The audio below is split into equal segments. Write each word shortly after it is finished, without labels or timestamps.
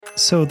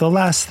So the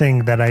last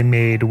thing that I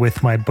made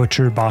with my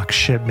ButcherBox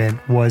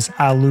shipment was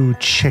aloo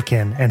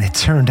chicken, and it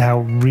turned out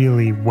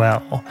really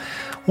well.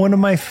 One of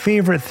my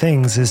favorite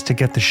things is to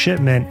get the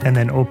shipment and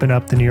then open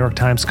up the New York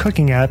Times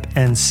cooking app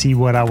and see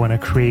what I want to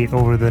create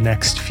over the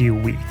next few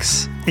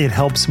weeks. It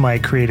helps my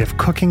creative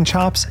cooking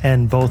chops,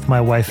 and both my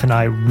wife and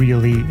I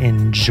really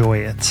enjoy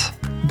it.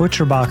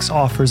 ButcherBox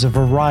offers a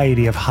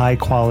variety of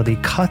high-quality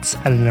cuts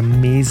at an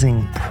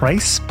amazing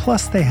price,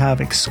 plus they have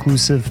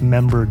exclusive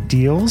member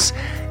deals,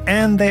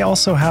 and they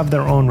also have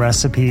their own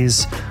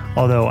recipes,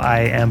 although I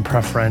am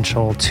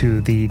preferential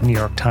to the New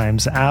York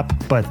Times app,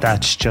 but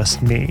that's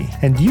just me.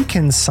 And you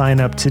can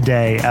sign up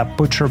today at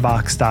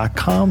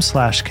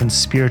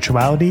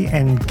butcherbox.com/conspirituality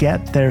and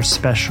get their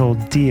special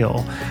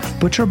deal.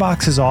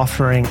 ButcherBox is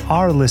offering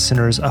our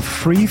listeners a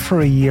free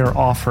for a year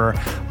offer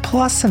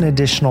plus an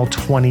additional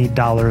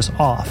 $20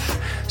 off.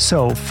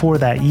 So for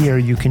that year,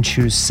 you can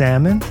choose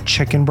salmon,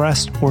 chicken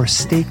breast, or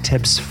steak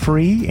tips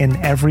free in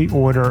every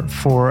order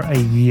for a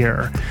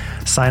year.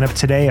 Sign up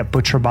today at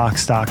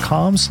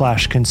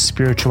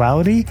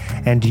butcherbox.com/conspirituality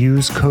and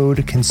use code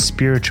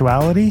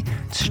conspirituality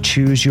to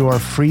choose your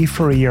free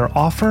for a year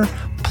offer,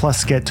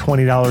 plus get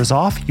 $20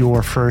 off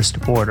your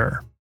first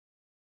order.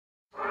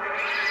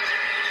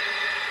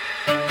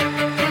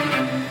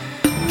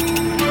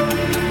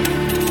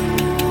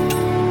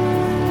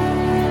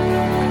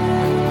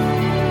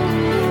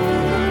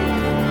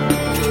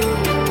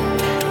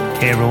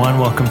 Hey everyone,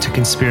 welcome to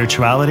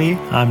Conspirituality.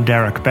 I'm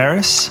Derek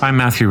Barris. I'm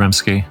Matthew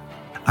Remski.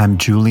 I'm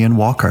Julian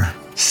Walker.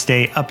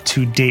 Stay up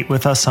to date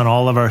with us on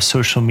all of our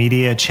social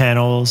media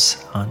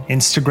channels, on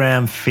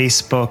Instagram,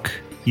 Facebook,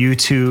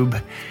 YouTube,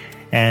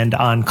 and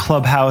on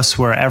Clubhouse,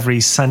 where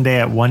every Sunday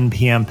at 1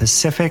 p.m.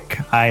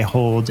 Pacific, I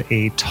hold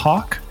a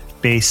talk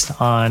based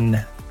on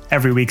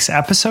every week's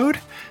episode.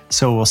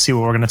 So we'll see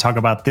what we're going to talk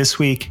about this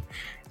week.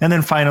 And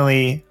then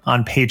finally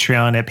on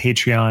Patreon at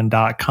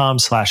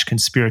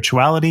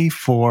patreon.com/conspirituality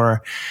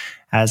for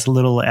as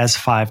little as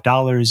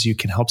 $5, you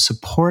can help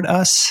support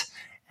us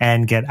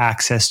and get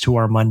access to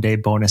our Monday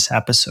bonus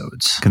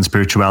episodes.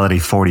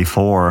 Conspirituality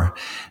 44,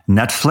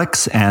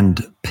 Netflix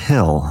and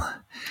Pill.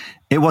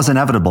 It was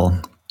inevitable.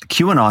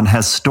 QAnon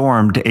has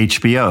stormed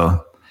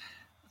HBO.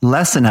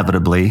 Less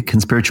inevitably,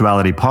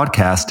 Conspirituality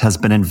Podcast has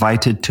been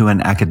invited to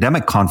an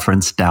academic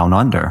conference down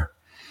under.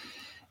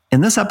 In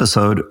this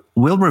episode,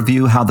 we'll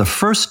review how the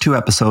first two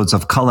episodes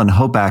of Cullen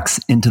Hoback's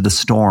Into the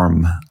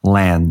Storm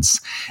lands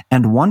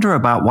and wonder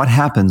about what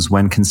happens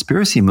when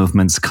conspiracy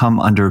movements come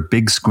under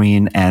big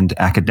screen and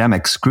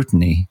academic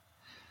scrutiny.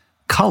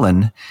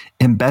 Cullen,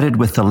 embedded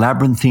with the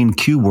labyrinthine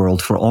Q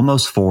world for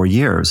almost 4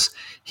 years,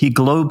 he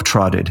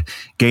globe-trotted,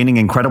 gaining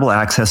incredible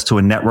access to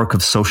a network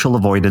of social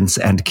avoidance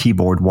and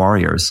keyboard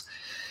warriors.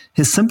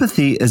 His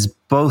sympathy is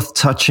both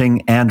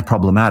touching and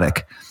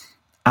problematic.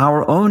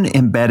 Our own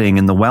embedding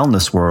in the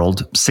wellness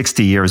world,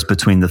 60 years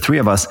between the three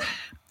of us,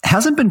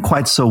 hasn't been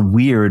quite so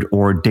weird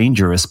or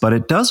dangerous, but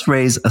it does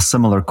raise a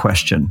similar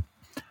question.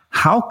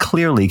 How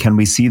clearly can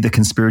we see the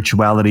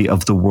conspirituality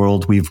of the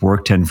world we've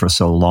worked in for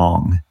so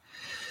long?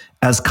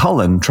 As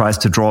Cullen tries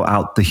to draw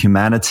out the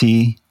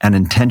humanity and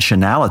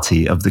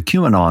intentionality of the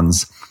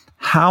QAnons,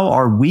 how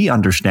are we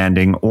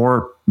understanding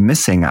or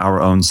missing our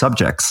own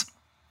subjects?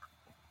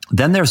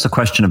 Then there's the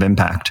question of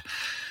impact.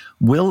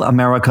 Will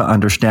America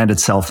understand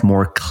itself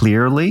more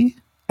clearly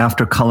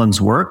after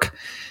Cullen's work?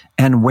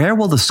 And where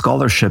will the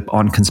scholarship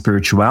on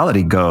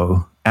conspirituality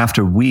go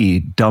after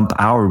we dump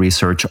our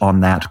research on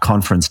that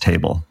conference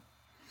table?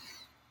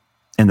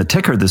 In the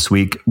ticker this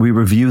week, we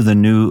review the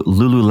new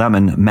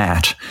Lululemon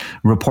mat,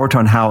 report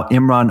on how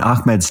Imran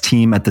Ahmed's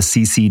team at the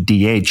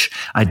CCDH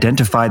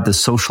identified the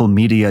social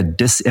media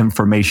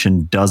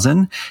disinformation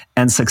dozen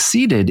and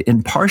succeeded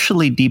in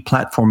partially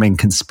deplatforming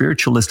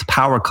conspiritualist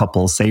power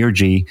couple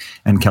Sayerji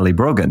and Kelly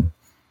Brogan.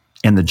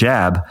 In the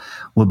jab,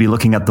 we'll be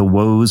looking at the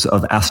woes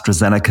of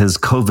AstraZeneca's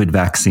COVID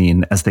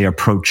vaccine as they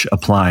approach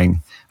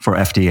applying for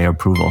FDA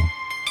approval.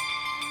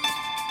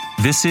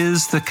 This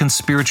is the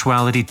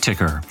Conspirituality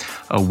Ticker,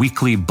 a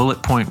weekly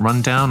bullet point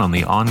rundown on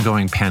the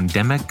ongoing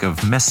pandemic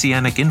of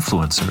messianic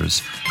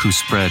influencers who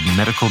spread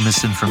medical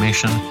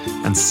misinformation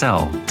and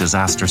sell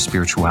disaster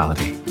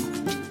spirituality.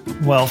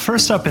 Well,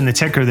 first up in the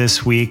ticker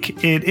this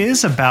week, it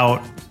is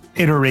about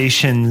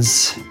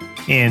iterations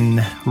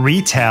in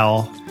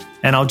retail.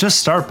 And I'll just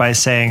start by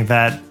saying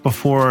that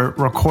before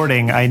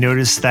recording, I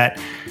noticed that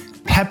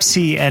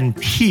Pepsi and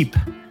Peep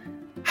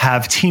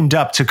have teamed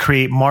up to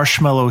create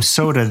marshmallow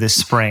soda this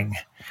spring,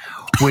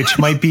 which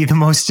might be the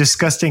most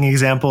disgusting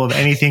example of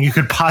anything you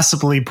could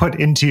possibly put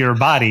into your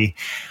body,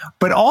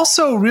 but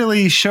also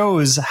really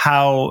shows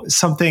how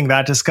something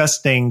that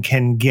disgusting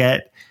can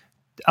get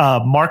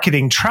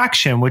marketing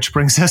traction, which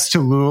brings us to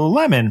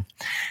Lululemon.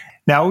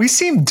 Now, we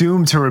seem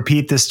doomed to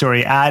repeat this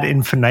story ad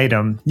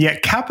infinitum,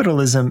 yet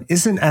capitalism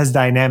isn't as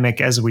dynamic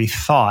as we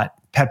thought,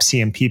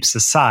 Pepsi and Peeps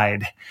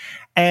aside.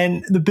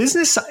 And the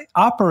business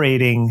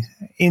operating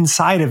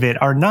inside of it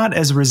are not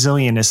as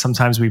resilient as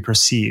sometimes we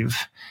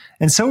perceive.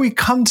 And so we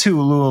come to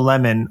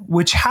Lululemon,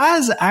 which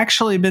has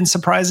actually been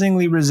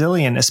surprisingly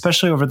resilient,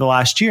 especially over the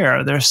last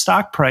year. Their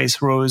stock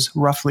price rose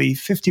roughly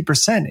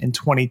 50% in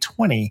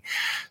 2020.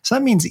 So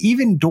that means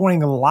even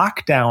during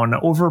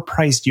lockdown,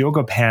 overpriced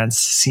yoga pants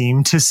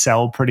seem to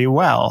sell pretty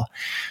well.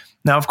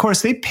 Now, of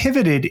course, they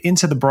pivoted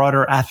into the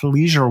broader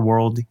athleisure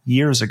world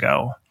years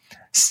ago.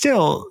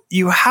 Still,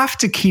 you have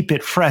to keep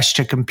it fresh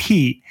to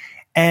compete.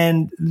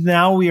 And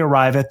now we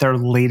arrive at their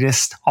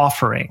latest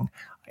offering,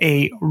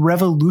 a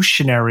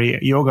revolutionary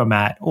yoga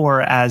mat,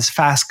 or as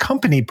Fast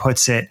Company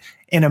puts it,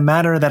 in a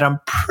manner that I'm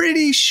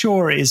pretty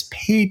sure is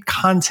paid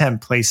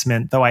content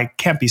placement, though I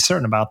can't be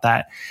certain about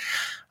that.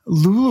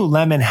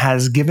 Lululemon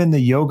has given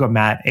the yoga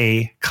mat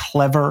a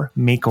clever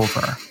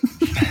makeover.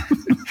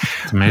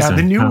 Amazing. Now,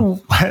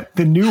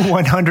 the new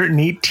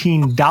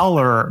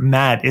 $118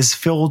 mat is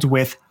filled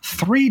with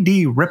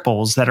 3D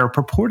ripples that are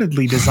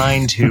purportedly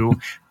designed to,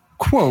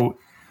 quote,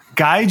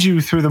 guide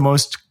you through the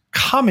most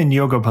common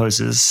yoga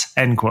poses,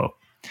 end quote.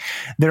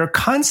 Their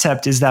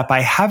concept is that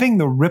by having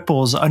the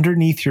ripples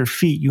underneath your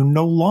feet, you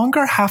no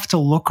longer have to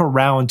look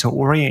around to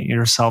orient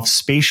yourself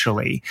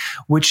spatially,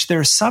 which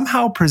they're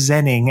somehow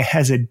presenting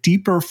as a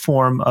deeper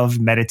form of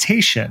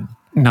meditation.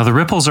 Now, the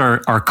ripples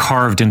are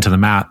carved into the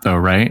mat, though,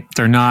 right?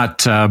 They're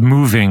not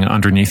moving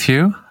underneath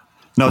you?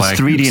 No, it's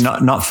 3D,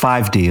 not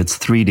 5D. It's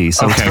 3D.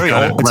 So it's very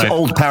old. It's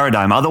old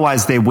paradigm.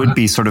 Otherwise, they would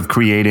be sort of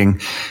creating,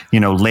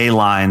 ley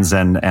lines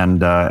and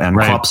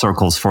crop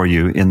circles for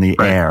you in the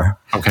air.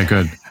 Okay,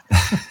 good.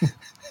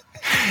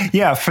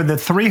 Yeah, for the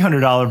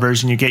 $300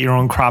 version, you get your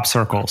own crop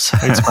circles.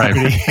 It's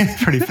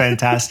pretty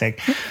fantastic.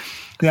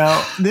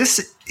 Now,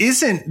 this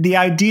isn't the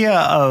idea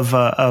of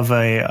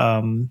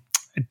a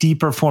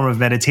deeper form of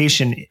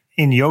meditation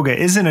in yoga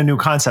isn't a new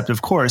concept,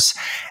 of course.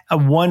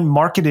 One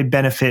marketed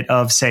benefit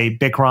of, say,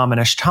 Bikram and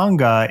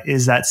Ashtanga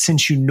is that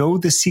since you know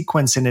the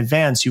sequence in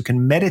advance, you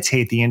can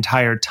meditate the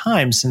entire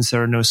time since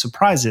there are no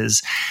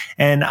surprises.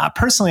 And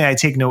personally, I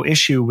take no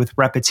issue with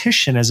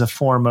repetition as a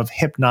form of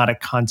hypnotic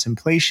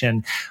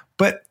contemplation.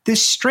 But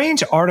this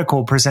strange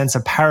article presents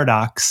a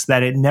paradox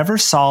that it never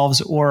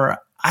solves, or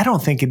I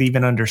don't think it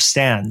even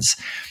understands.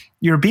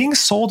 You're being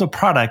sold a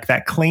product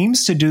that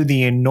claims to do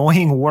the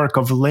annoying work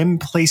of limb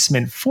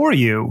placement for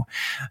you,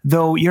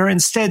 though you're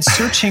instead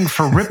searching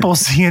for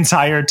ripples the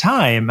entire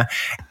time.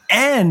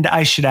 And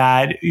I should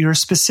add, you're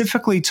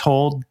specifically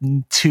told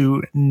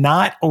to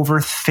not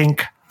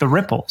overthink the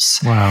ripples.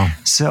 Wow.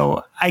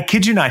 So I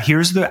kid you not,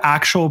 here's the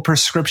actual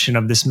prescription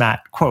of this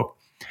mat. Quote,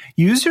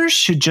 users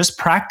should just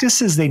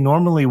practice as they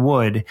normally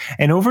would,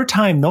 and over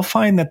time, they'll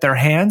find that their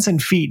hands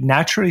and feet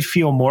naturally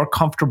feel more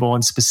comfortable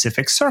in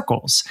specific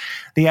circles.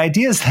 The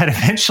idea is that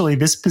eventually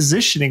this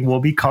positioning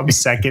will become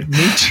second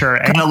nature.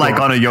 Kind of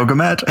like on a yoga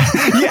mat?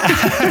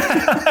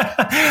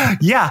 Yeah.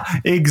 Yeah,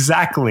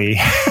 exactly.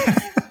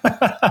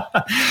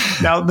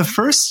 Now, the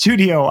first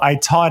studio I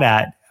taught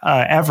at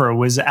ever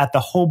was at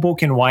the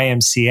Hoboken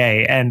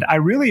YMCA, and I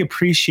really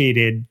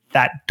appreciated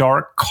that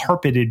dark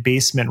carpeted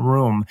basement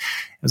room.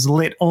 It was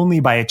lit only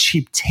by a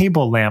cheap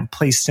table lamp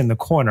placed in the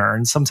corner,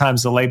 and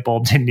sometimes the light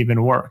bulb didn't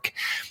even work.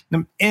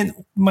 In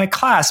my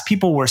class,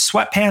 people wore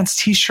sweatpants,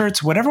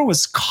 t-shirts, whatever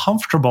was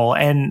comfortable.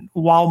 And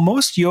while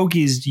most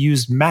yogis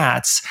used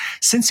mats,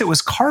 since it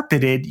was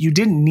carpeted, you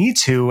didn't need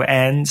to,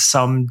 and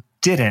some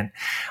didn't.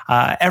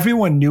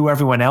 Everyone knew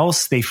everyone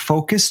else. They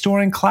focused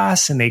during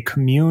class and they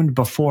communed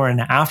before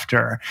and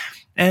after.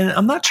 And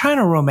I'm not trying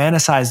to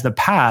romanticize the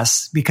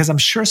past, because I'm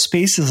sure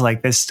spaces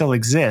like this still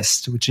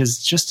exist, which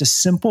is just a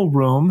simple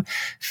room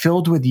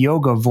filled with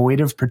yoga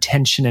void of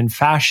pretension and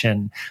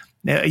fashion.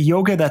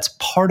 Yoga that's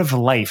part of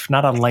life,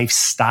 not a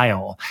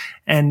lifestyle.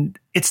 And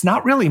it's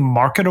not really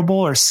marketable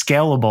or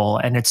scalable,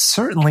 and it's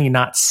certainly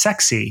not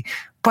sexy,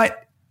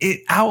 but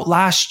it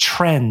outlasts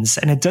trends,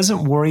 and it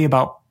doesn't worry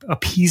about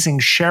appeasing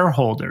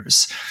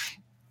shareholders.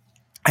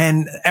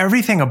 And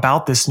everything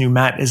about this new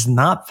mat is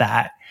not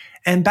that.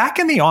 And back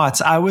in the aughts,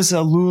 I was a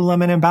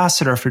Lululemon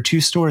ambassador for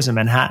 2 stores in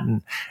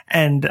Manhattan.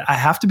 And I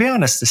have to be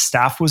honest, the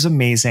staff was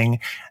amazing.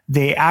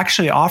 They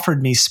actually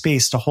offered me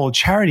space to hold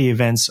charity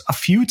events a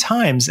few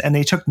times, and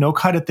they took no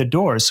cut at the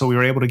door. So we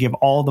were able to give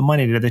all the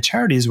money to the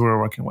charities we were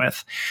working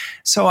with.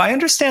 So I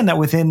understand that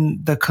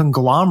within the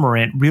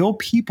conglomerate, real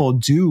people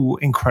do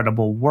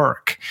incredible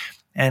work.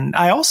 And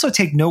I also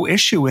take no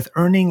issue with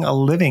earning a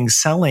living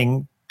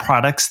selling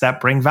products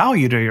that bring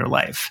value to your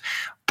life.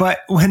 But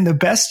when the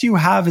best you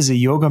have is a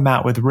yoga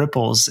mat with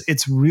ripples,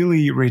 it's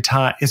really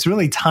time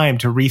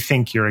to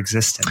rethink your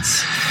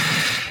existence.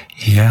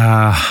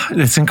 Yeah,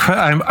 it's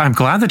incredible. I'm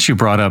glad that you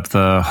brought up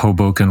the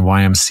Hoboken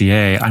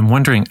YMCA. I'm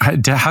wondering,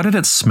 how did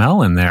it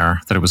smell in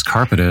there that it was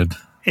carpeted?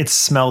 It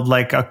smelled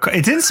like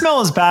it didn't smell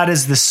as bad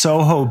as the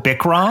Soho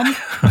Bikram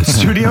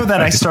studio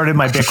that I started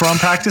my Bikram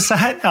practice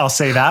at. I'll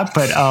say that,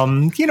 but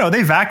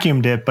they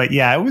vacuumed it. But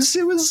yeah, it was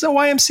a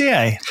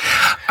YMCA.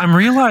 I'm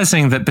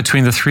realizing that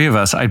between the three of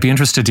us, I'd be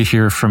interested to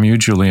hear from you,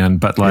 Julian.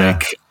 But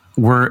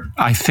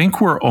I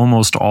think we're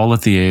almost all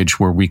at the age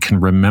where we can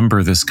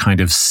remember this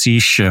kind of sea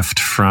shift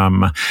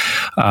from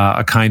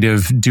a kind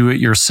of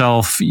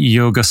do-it-yourself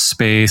yoga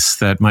space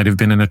that might have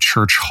been in a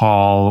church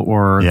hall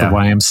or the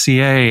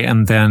YMCA,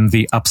 and then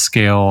the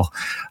upscale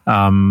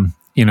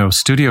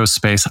studio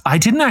space. I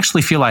didn't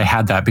actually feel I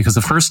had that, because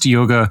the first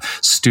yoga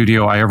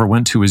studio I ever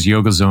went to was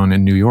Yoga Zone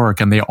in New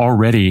York, and they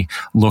already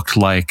looked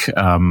like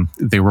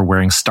they were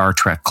wearing Star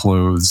Trek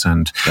clothes,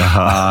 and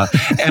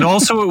and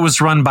also it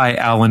was run by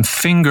Alan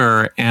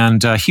Finger,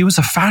 and he was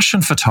a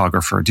fashion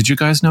photographer. Did you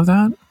guys know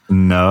that?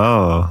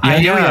 No. I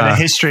knew he had a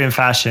history in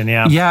fashion,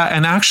 Yeah,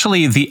 and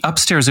actually the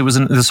upstairs, it was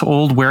in this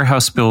old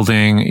warehouse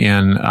building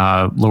in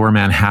Lower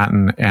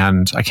Manhattan,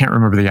 and I can't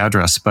remember the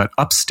address, but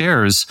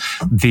upstairs,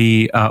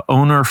 the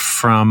owner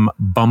from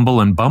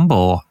Bumble and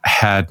Bumble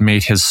had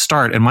made his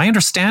start. And my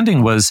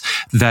understanding was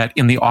that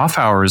in the off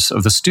hours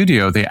of the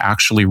studio, they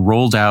actually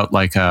rolled out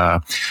like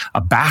a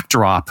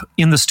backdrop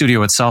in the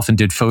studio itself and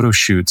did photo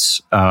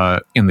shoots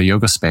in the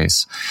yoga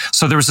space.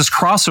 So there was this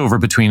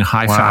crossover between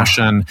high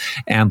fashion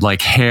and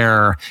like hair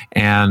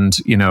and,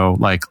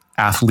 like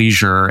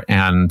athleisure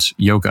and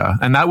yoga.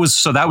 And that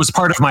was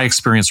part of my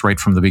experience right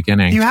from the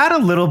beginning. You had a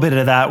little bit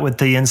of that with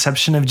the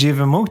inception of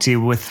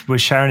Jivamukti with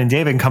Sharon and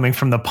David coming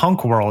from the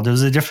punk world. It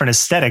was a different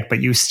aesthetic,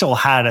 but you still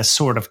had a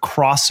sort of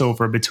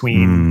crossover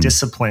between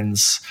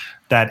disciplines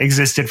that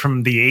existed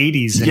from the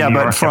 80s.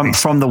 But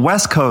from the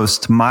West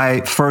Coast,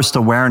 my first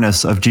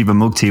awareness of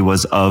Jivamukti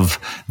was of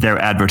their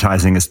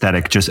advertising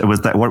aesthetic. It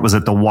was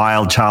the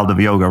wild child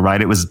of yoga,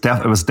 right? It was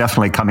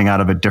definitely coming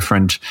out of a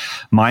different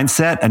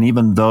mindset. And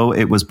even though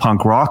it was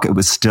punk rock, it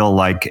was still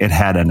like it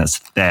had an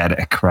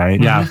aesthetic,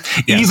 right? Yeah.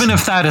 Yes. Even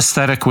if that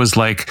aesthetic was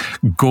like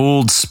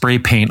gold spray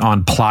paint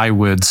on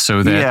plywood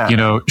so that,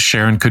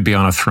 Sharon could be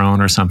on a throne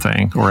or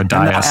something, or a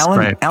dais.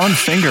 Alan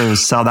Finger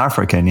is South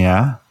African,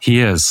 yeah? He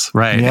is,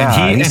 right.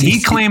 Yeah, and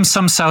he claims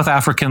some South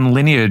African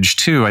lineage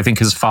too. I think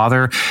his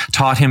father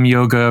taught him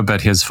yoga,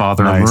 but his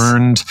father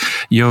learned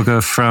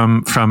yoga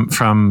from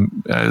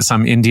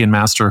some Indian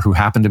master who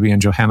happened to be in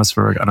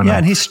Johannesburg. I don't know. Yeah,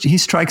 and he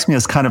strikes me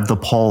as kind of the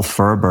Paul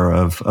Ferber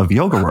of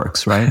Yoga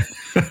Works, right?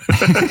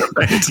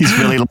 He's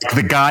really like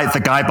the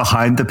guy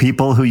behind the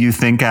people who you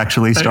think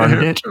actually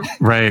started it.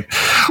 Right.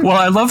 Well,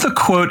 I love the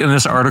quote in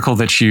this article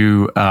that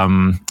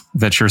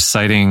you're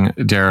citing,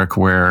 Derek,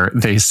 where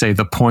they say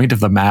the point of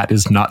the mat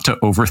is not to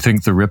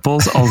overthink the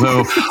ripples.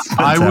 Although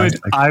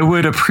I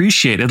would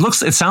appreciate it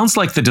sounds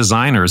like the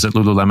designers at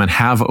Lululemon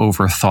have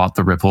overthought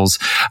the ripples,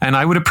 and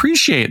I would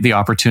appreciate the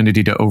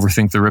opportunity to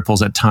overthink the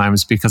ripples at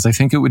times, because I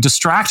think it would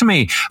distract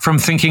me from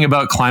thinking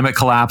about climate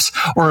collapse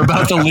or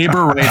about the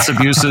labor rights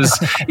abuses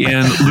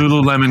in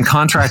Lululemon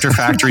contractor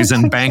factories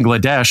in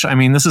Bangladesh. I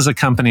mean, this is a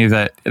company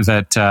that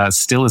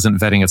still isn't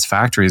vetting its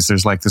factories.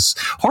 There's like this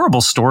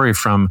horrible story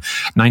from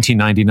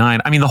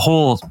 1999. I mean, the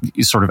whole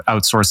sort of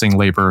outsourcing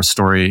labor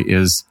story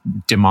is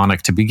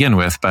demonic to begin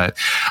with. But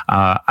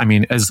I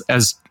mean, as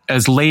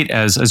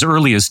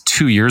early as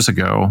 2 years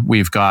ago,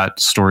 we've got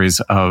stories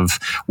of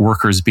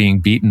workers being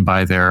beaten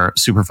by their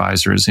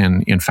supervisors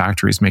in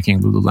factories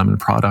making Lululemon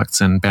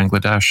products in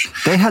Bangladesh.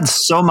 They had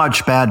so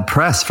much bad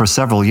press for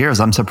several years.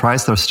 I'm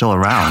surprised they're still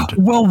around.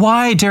 Well,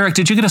 why, Derek?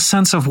 Did you get a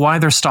sense of why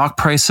their stock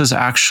prices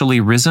actually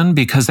risen?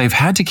 Because they've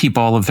had to keep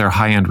all of their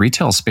high-end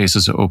retail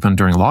spaces open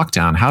during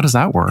lockdown. How does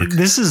that work?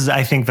 This is,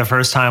 I think, the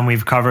first time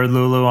we've covered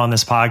Lulu on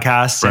this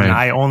podcast, and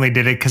I only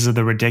did it because of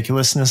the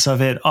ridiculousness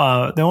of it.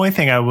 The only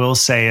thing I will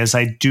say is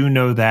I do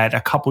know that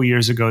a couple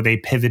years ago they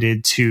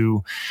pivoted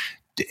to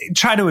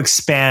try to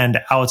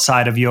expand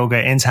outside of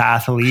yoga into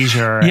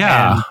athleisure.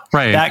 Yeah,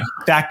 and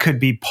that could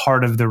be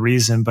part of the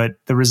reason, but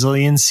the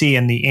resiliency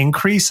and the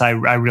increase, I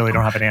really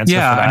don't have an answer for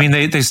that. I mean,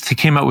 they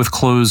came out with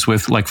clothes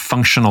with like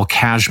functional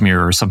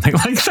cashmere or something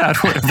like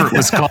that, whatever it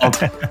was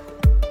called.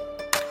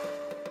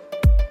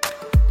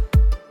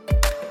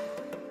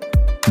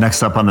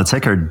 Next up on the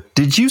ticker,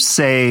 did you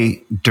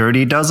say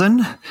Dirty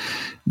Dozen?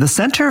 The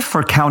Center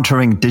for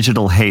Countering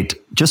Digital Hate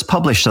just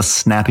published a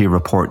snappy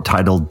report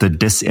titled The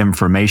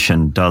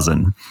Disinformation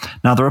Dozen.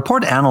 Now, the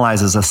report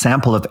analyzes a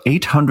sample of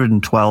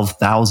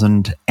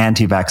 812,000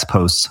 anti-vax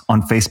posts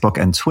on Facebook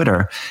and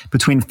Twitter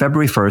between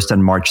February 1st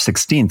and March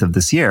 16th of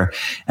this year.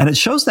 And it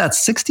shows that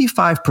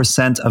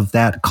 65% of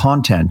that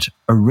content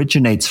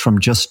originates from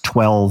just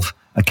 12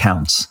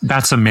 accounts.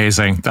 That's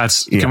amazing.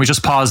 Can we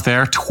just pause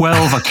there?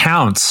 12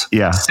 accounts.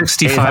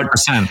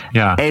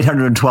 65%.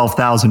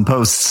 812,000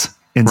 posts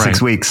in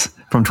 6 weeks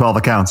from 12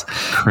 accounts.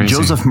 Crazy.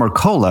 Joseph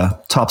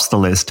Mercola tops the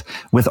list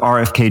with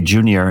RFK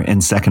Jr.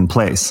 in second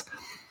place.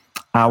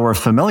 Our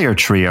familiar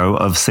trio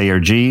of Sayer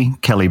G,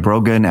 Kelly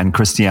Brogan, and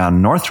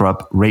Christiane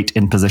Northrup rate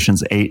in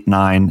positions 8,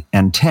 9,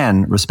 and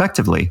 10,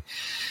 respectively.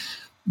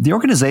 The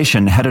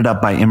organization, headed up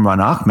by Imran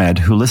Ahmed,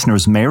 who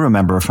listeners may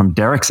remember from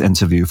Derek's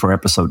interview for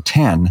episode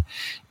 10,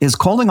 is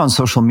calling on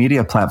social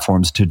media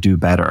platforms to do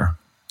better.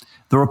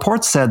 The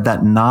report said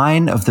that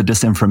 9 of the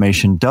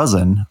disinformation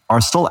dozen are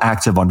still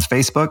active on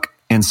Facebook,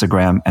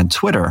 Instagram, and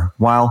Twitter,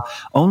 while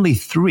only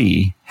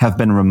 3 have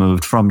been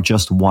removed from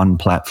just one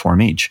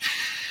platform each.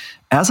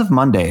 As of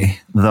Monday,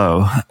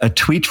 though, a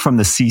tweet from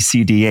the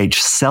CCDH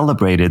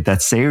celebrated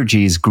that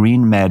Sayer-Ji's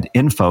GreenMed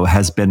info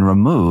has been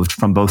removed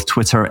from both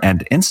Twitter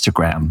and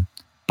Instagram,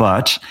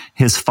 but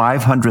his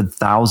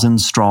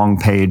 500,000-strong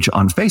page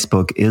on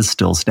Facebook is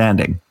still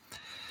standing.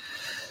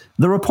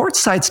 The report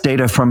cites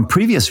data from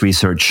previous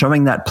research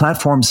showing that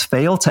platforms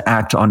fail to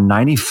act on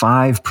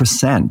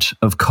 95%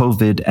 of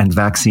COVID and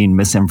vaccine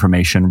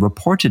misinformation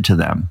reported to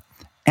them,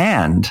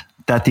 and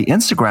that the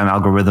Instagram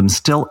algorithm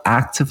still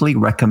actively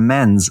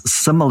recommends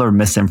similar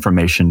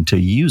misinformation to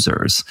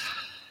users.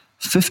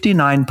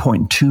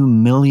 59.2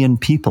 million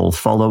people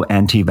follow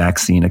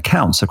anti-vaccine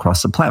accounts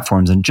across the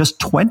platforms, and just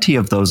 20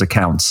 of those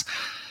accounts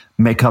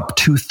make up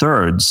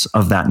 2/3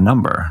 of that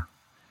number.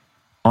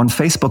 On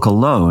Facebook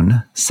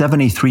alone,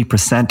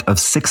 73% of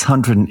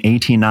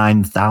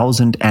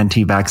 689,000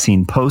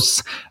 anti-vaccine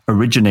posts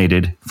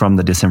originated from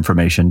the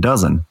Disinformation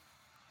Dozen.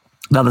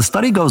 Now, the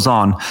study goes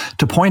on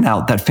to point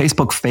out that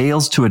Facebook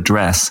fails to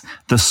address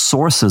the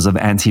sources of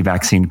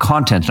anti-vaccine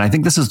content. And I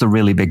think this is the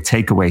really big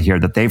takeaway here,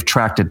 that they've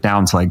tracked it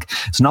down to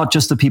it's not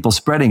just the people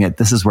spreading it,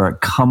 this is where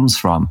it comes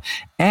from.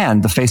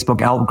 And the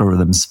Facebook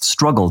algorithms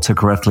struggle to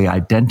correctly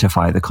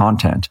identify the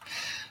content.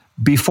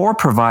 Before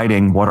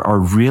providing what are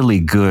really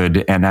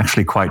good and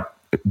actually quite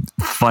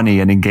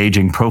funny and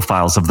engaging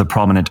profiles of the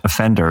prominent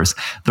offenders,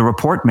 the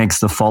report makes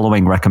the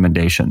following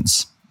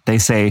recommendations. They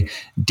say,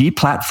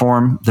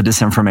 deplatform the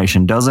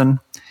Disinformation Dozen,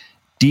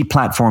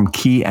 deplatform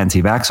key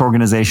anti-vax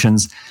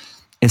organizations,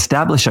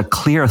 establish a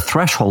clear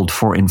threshold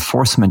for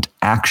enforcement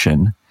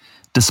action,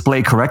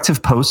 display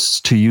corrective posts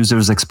to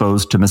users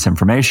exposed to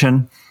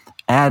misinformation,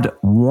 add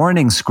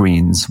warning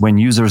screens when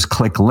users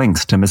click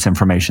links to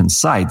misinformation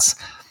sites,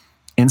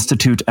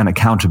 institute an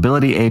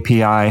accountability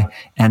API,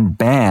 and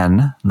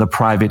ban the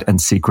private and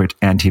secret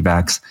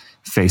anti-vax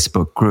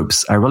Facebook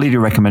groups. I really do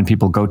recommend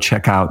people go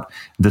check out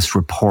this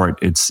report.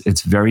 It's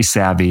very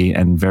savvy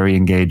and very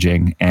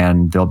engaging,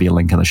 and there'll be a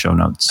link in the show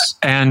notes.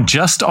 And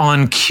just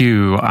on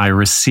cue, I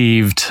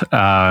received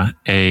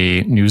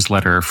a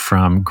newsletter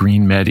from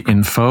GreenMed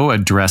Info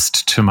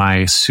addressed to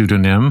my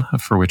pseudonym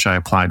for which I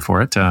applied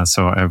for it.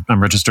 So I'm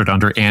registered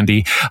under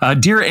Andy.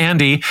 Dear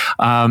Andy,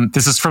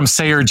 this is from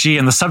Sayer-Ji,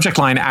 and the subject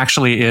line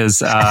actually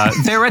is,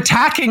 they're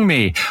attacking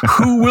me.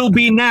 Who will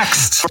be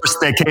next? First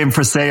they came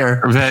for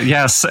Sayer.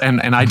 Yes,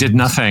 and I did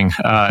nothing.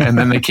 And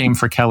then they came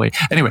for Kelly.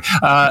 Anyway,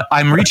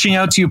 I'm reaching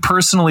out to you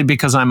personally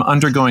because I'm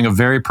undergoing a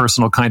very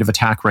personal kind of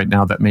attack right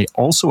now that may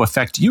also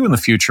affect you in the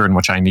future, and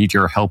which I need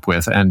your help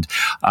with. And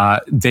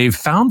they've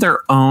found their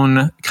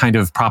own kind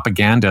of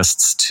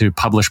propagandists to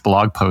publish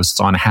blog posts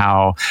on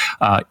how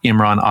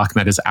Imran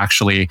Ahmed is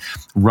actually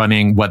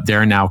running what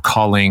they're now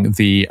calling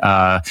the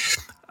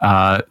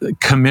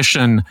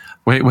commission.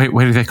 Wait, what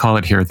do they call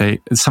it here?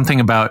 Something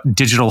about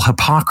digital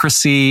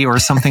hypocrisy or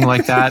something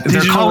like that.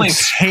 They're calling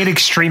hate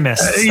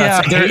extremists.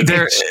 Yeah,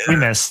 they're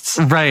extremists.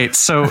 Right.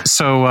 So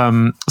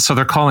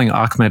they're calling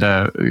Ahmed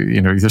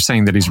they're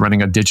saying that he's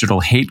running a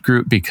digital hate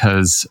group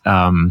because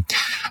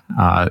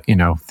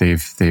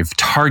they've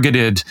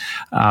targeted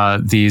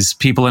these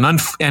people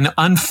and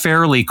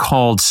unfairly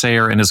called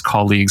Sayer and his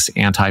colleagues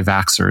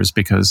anti-vaxxers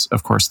because,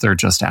 of course, they're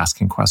just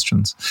asking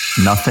questions.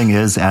 Nothing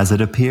is as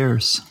it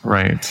appears.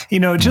 Right.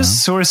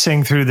 Just sourcing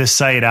through the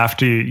site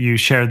after you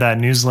shared that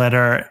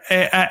newsletter,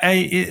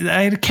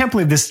 I can't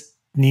believe this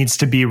needs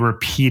to be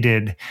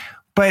repeated.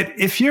 But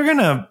if you're going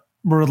to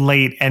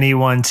relate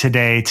anyone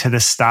today to the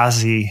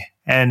Stasi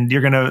and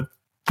you're going to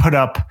put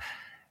up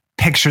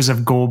pictures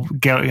of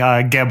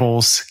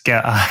Goebbels,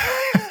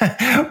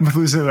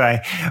 losing my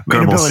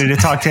inability to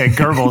talk to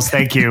Goebbels.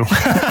 Thank you.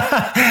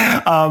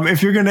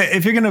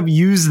 If you're gonna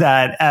use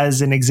that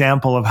as an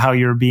example of how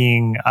you're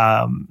being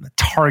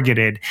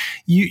targeted,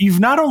 you've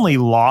not only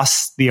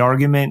lost the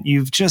argument,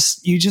 you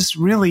just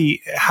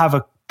really have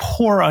a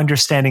poor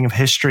understanding of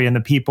history and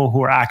the people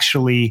who are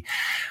actually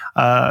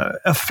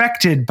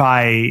affected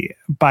by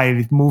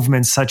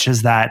movements such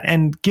as that.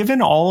 And given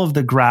all of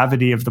the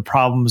gravity of the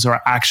problems we're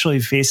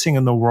actually facing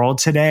in the world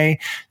today,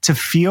 to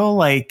feel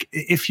like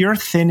if your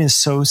skin is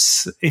so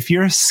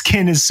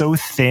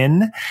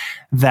thin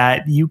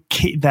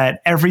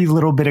that every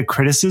little bit of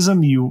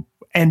criticism you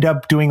end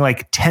up doing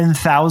like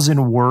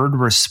 10,000 word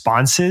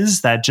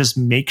responses that just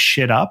make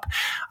shit up,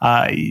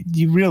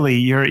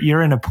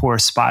 you're in a poor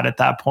spot at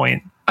that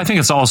point. I think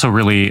it's also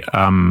really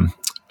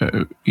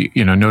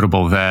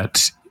notable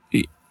that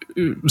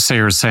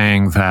Sayer is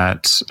saying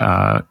that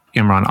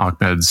Imran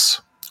Ahmed's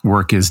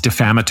work is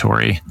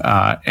defamatory.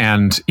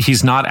 And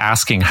he's not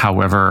asking,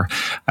 however,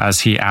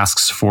 as he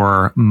asks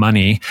for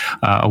money,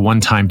 a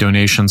one-time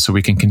donation so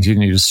we can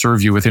continue to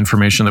serve you with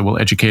information that will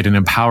educate and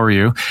empower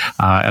you,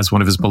 as one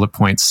of his bullet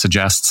points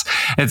suggests.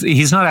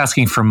 He's not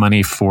asking for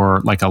money for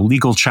like a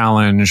legal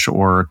challenge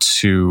or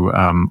to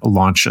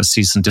launch a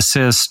cease and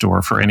desist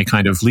or for any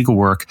kind of legal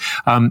work.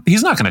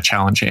 He's not going to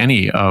challenge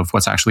any of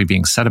what's actually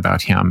being said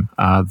about him.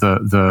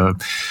 The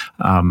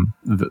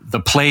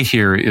play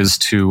here is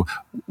to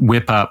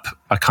whip up up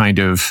a kind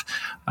of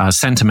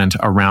sentiment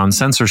around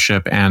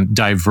censorship and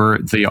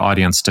divert the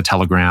audience to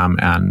Telegram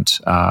and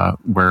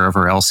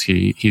wherever else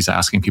he's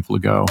asking people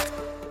to go.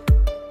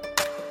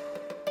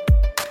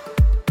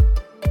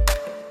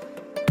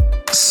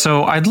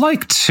 So I'd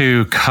like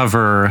to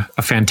cover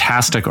a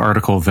fantastic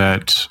article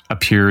that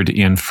appeared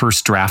in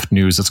First Draft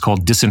News. It's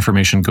called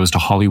Disinformation Goes to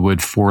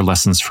Hollywood, 4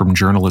 Lessons from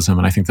Journalism.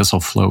 And I think this will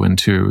flow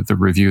into the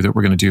review that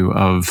we're going to do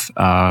of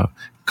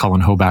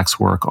Colin Hoback's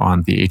work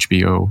on the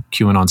HBO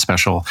QAnon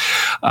special.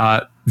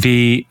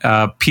 The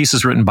piece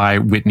is written by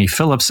Whitney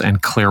Phillips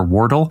and Claire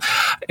Wardle.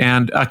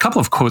 And a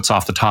couple of quotes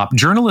off the top.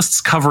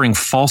 Journalists covering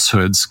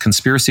falsehoods,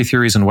 conspiracy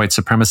theories, and white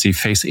supremacy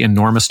face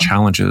enormous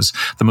challenges.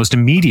 The most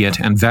immediate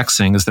and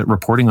vexing is that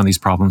reporting on these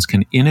problems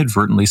can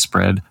inadvertently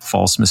spread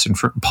false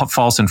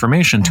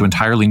information to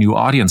entirely new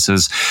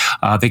audiences.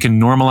 They can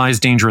normalize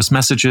dangerous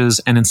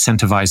messages and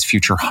incentivize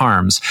future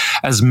harms.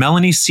 As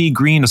Melanie C.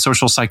 Green, a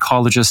social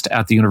psychologist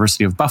at the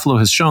University of Buffalo,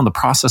 has shown, the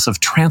process of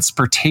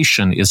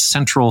transportation is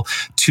central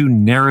to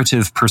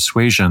narrative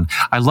persuasion.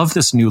 I love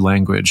this new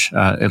language,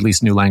 at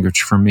least new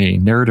language for me,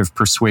 narrative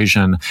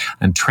persuasion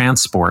and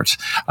transport.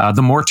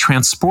 The more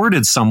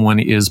transported someone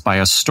is by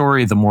a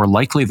story, the more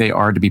likely they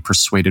are to be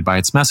persuaded by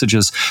its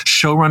messages.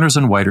 Showrunners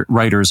and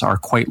writers are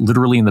quite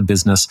literally in the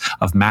business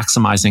of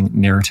maximizing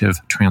narrative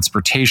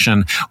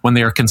transportation. When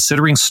they are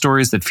considering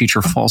stories that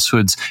feature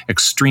falsehoods,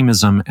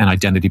 extremism, and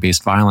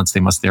identity-based violence, they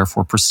must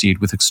therefore proceed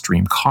with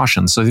extreme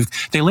caution. So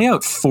they lay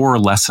out 4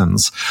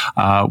 lessons,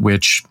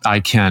 which I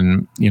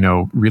can,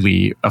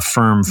 really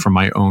affirm from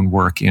my own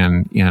work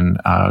in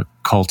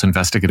cult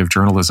investigative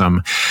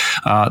journalism.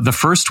 The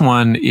first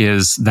one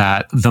is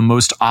that the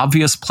most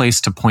obvious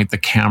place to point the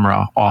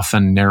camera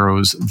often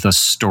narrows the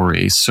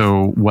story.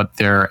 So what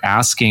they're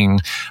asking,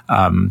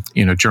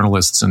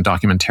 journalists and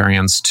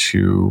documentarians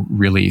to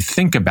really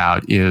think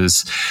about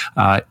is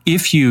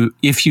if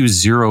you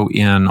zero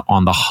in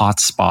on the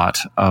hotspot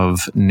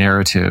of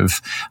narrative,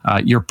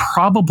 you're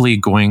probably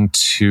going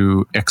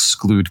to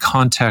exclude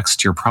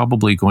context. You're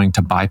probably going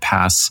to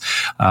bypass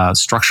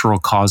structural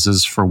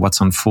causes for what's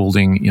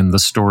unfolding in the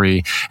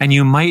story, and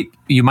you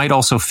might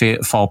also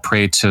fall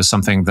prey to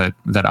something that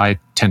I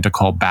tend to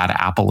call bad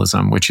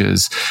appleism, which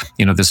is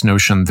this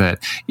notion that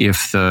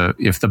if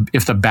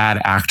the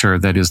bad actor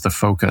that is the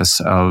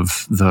focus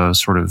of the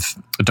sort of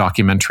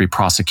documentary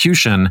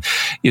prosecution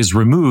is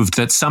removed,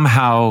 that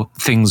somehow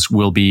things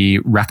will be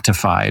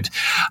rectified.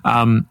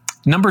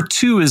 Number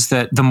 2 is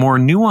that the more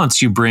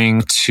nuance you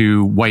bring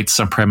to white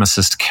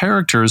supremacist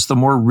characters, the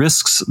more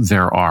risks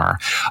there are.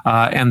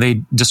 And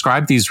they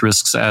describe these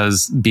risks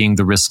as being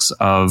the risks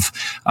of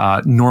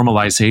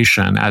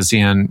normalization, as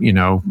in,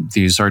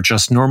 these are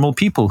just normal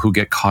people who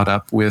get caught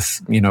up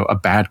with, a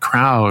bad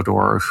crowd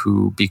or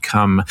who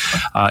become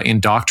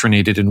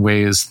indoctrinated in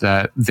ways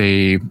that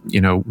they,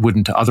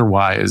 wouldn't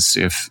otherwise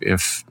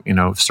if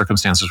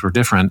circumstances were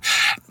different.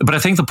 But I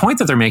think the point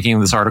that they're making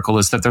in this article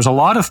is that there's a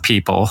lot of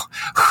people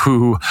who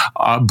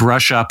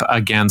brush up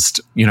against,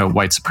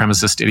 white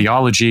supremacist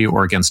ideology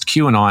or against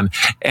QAnon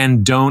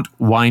and don't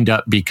wind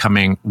up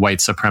becoming white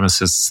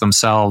supremacists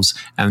themselves,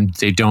 and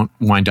they don't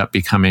wind up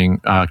becoming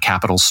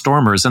Capitol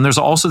stormers. And there's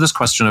also this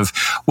question of,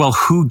 well,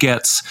 who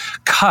gets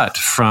cut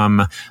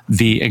from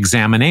the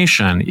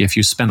examination if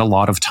you spend a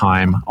lot of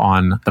time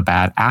on the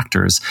bad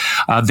actors?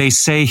 They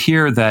say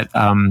here that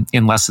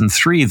in lesson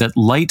 3 that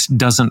light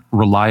doesn't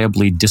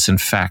reliably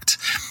disinfect.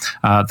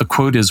 The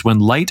quote is, when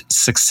light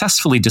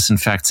successfully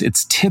disinfects,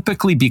 it's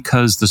typically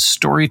because the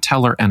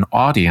storyteller and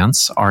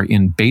audience are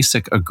in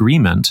basic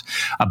agreement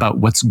about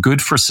what's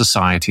good for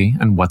society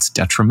and what's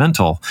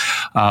detrimental.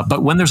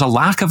 But when there's a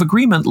lack of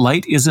agreement,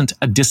 light isn't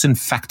a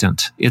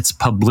disinfectant. It's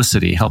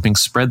publicity, helping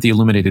spread the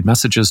illuminated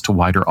messages to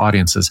wider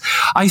audiences.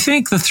 I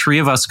think the 3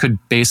 of us could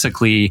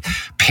basically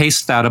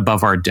paste that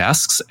above our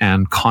desks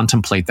and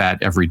contemplate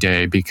that every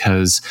day,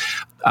 because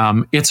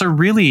that's a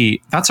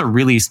really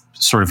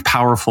sort of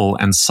powerful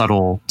and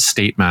subtle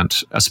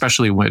statement,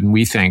 especially when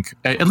we think,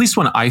 at least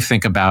when I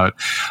think about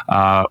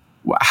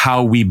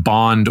how we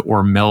bond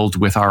or meld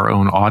with our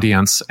own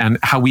audience, and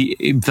how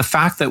the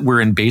fact that we're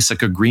in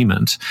basic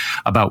agreement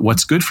about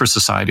what's good for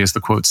society, as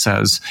the quote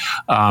says,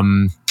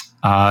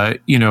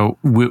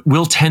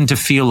 we'll tend to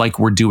feel like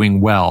we're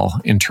doing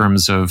well in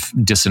terms of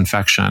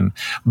disinfection.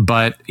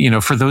 But,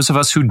 for those of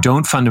us who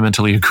don't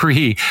fundamentally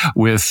agree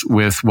with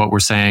what we're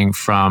saying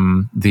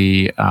from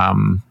the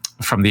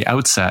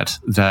outset,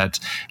 that,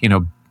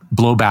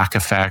 blowback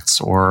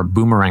effects or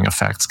boomerang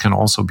effects can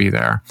also be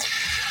there.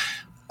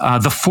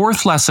 The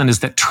 4th lesson is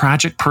that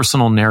tragic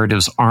personal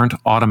narratives aren't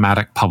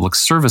automatic public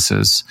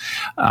services.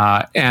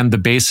 And the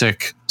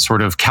basic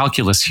sort of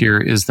calculus here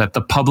is that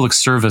the public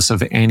service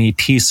of any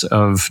piece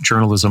of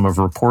journalism, of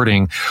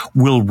reporting,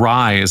 will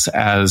rise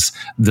as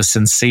the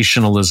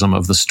sensationalism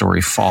of the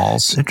story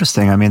falls.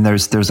 Interesting. I mean,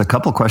 there's a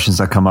couple questions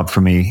that come up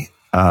for me.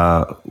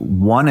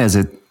 One is,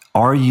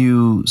 are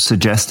you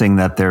suggesting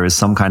that there is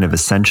some kind of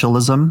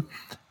essentialism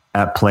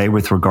at play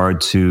with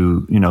regard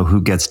to,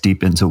 who gets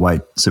deep into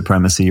white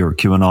supremacy or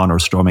QAnon or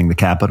storming the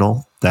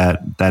Capitol, that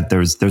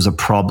there's a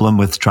problem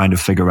with trying to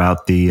figure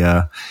out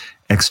the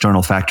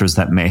external factors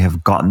that may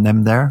have gotten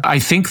them there? I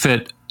think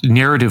that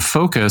narrative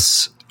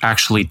focus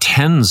actually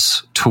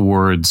tends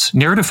towards,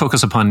 narrative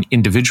focus upon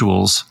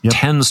individuals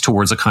tends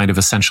towards a kind of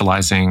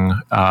essentializing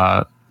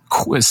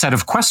set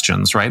of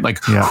questions, right?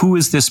 Like, who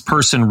is this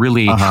person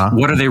really?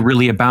 What are they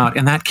really about?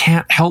 And that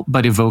can't help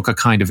but evoke a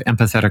kind of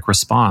empathetic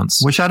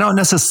response. Which I don't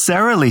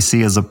necessarily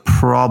see as a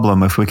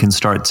problem if we can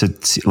start to,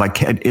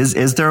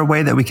 is there a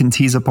way that we can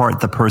tease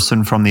apart the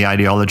person from the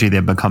ideology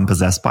they've become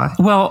possessed by?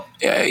 Well,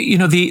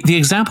 the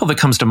example that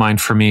comes to mind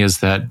for me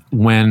is that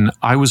when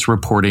I was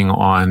reporting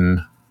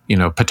on,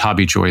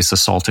 Pattabhi Jois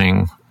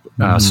assaulting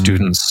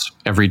students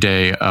every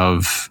day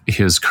of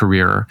his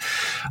career,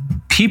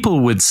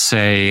 people would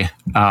say,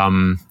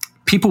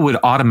 people would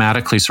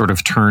automatically sort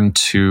of turn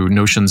to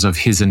notions of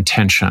his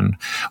intention.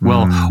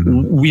 Well,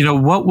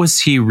 what was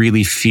he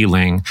really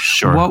feeling?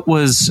 Sure. What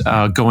was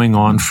going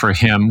on for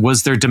him?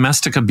 Was there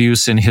domestic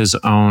abuse in his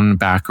own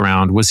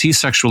background? Was he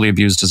sexually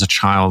abused as a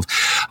child?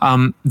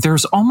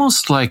 There's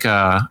almost like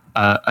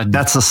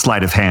that's a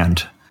sleight of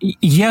hand.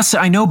 Yes,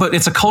 I know, but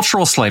it's a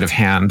cultural sleight of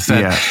hand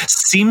that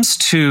seems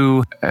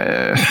to,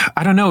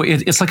 I don't know,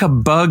 it's like a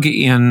bug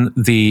in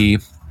the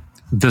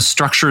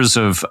structures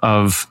of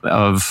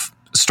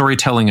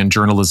storytelling and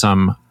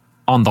journalism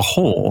on the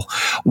whole,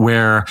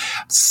 where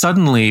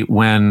suddenly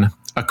when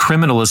a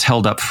criminal is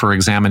held up for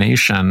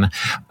examination,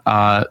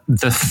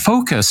 the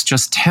focus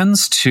just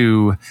tends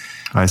to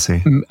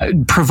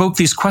provoke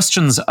these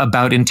questions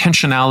about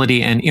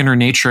intentionality and inner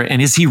nature.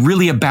 And is he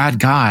really a bad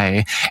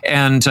guy?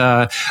 And,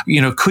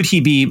 could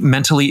he be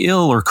mentally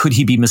ill or could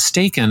he be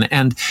mistaken?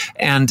 And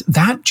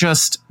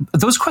that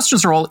those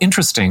questions are all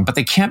interesting, but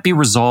they can't be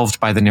resolved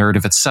by the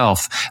narrative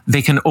itself.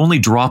 They can only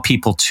draw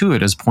people to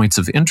it as points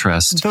of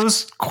interest.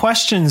 Those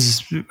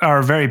questions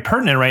are very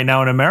pertinent right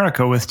now in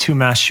America with 2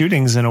 mass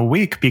shootings in a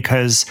week,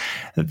 because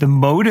the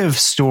motive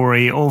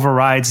story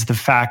overrides the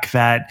fact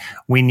that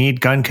we need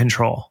gun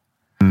control.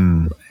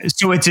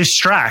 So it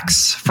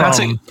distracts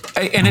from,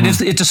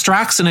 it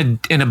distracts in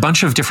a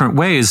bunch of different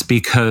ways,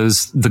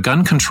 because the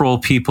gun control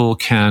people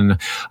can,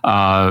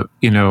 I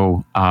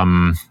don't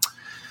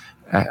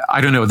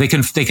know. They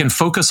can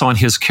focus on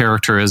his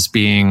character as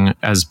being, or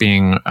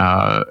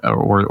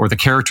the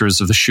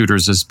characters of the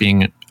shooters as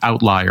being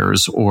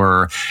outliers,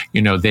 or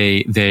the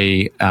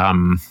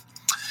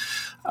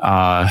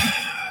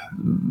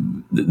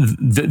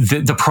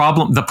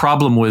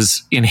problem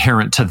was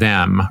inherent to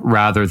them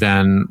rather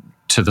than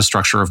to the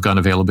structure of gun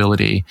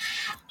availability.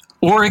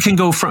 Or it can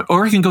go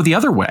the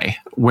other way,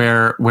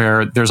 where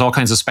there's all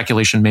kinds of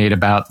speculation made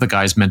about the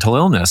guy's mental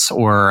illness,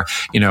 or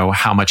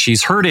how much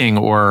he's hurting,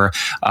 or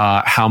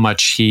how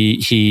much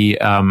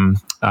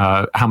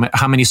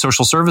how many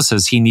social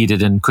services he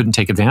needed and couldn't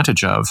take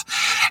advantage of.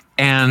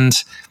 And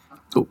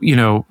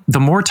the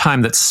more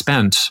time that's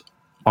spent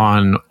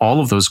on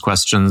all of those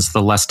questions,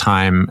 the less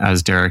time,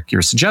 as Derek,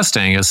 you're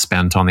suggesting, is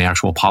spent on the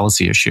actual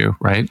policy issue,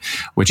 right?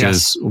 Which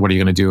is, what are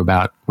you going to do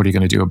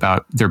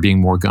about there being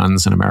more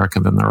guns in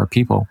America than there are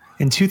people?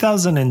 In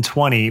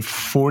 2020,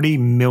 40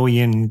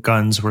 million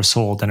guns were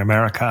sold in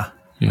America.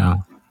 Yeah.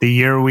 The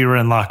year we were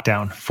in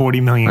lockdown,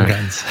 40 million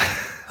guns.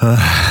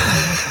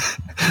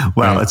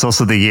 Well, it's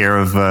also the year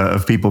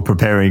of people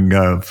preparing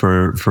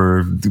for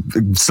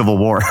civil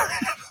war.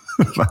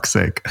 For fuck's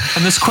sake.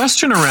 And this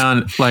question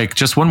around,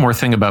 just one more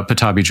thing about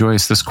Pattabhi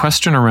Jois, this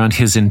question around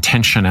his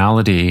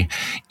intentionality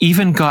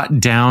even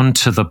got down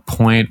to the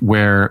point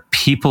where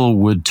people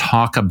would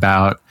talk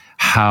about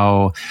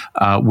how,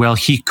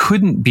 he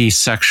couldn't be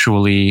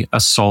sexually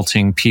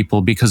assaulting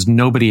people because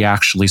nobody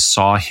actually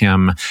saw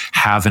him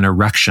have an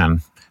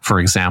erection, for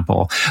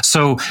example.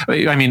 So,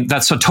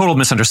 that's a total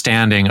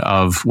misunderstanding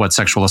of what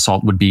sexual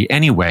assault would be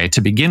anyway, to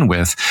begin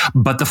with.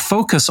 But the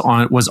focus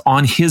was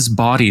on his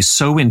body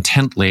so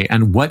intently,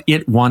 and what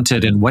it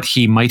wanted, and what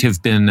he might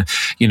have been,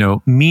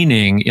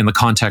 meaning in the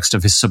context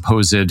of his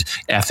supposed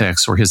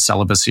ethics or his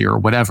celibacy or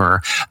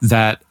whatever,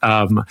 that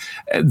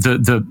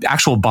the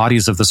actual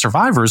bodies of the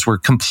survivors were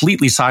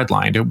completely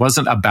sidelined. It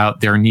wasn't about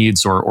their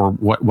needs or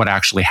what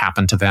actually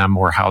happened to them,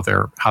 or how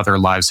their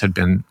lives had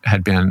been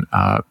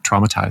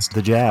traumatized.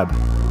 The Jab,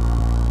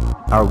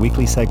 our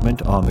weekly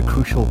segment on the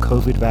crucial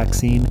COVID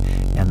vaccine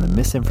and the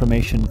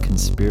misinformation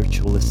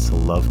conspiritualists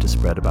love to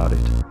spread about it.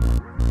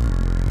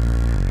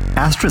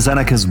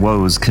 AstraZeneca's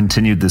woes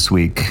continued this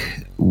week,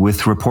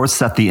 with reports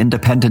that the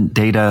Independent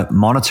Data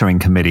Monitoring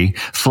Committee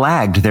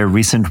flagged their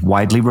recent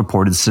widely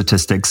reported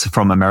statistics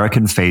from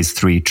American Phase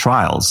 3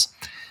 trials.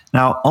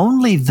 Now,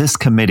 only this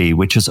committee,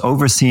 which is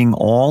overseeing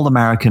all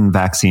American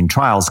vaccine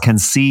trials, can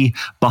see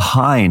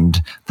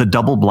behind the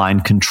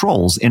double-blind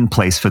controls in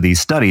place for these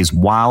studies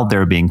while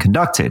they're being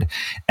conducted.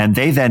 And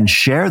they then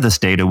share this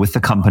data with the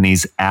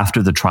companies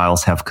after the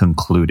trials have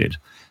concluded.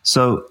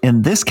 So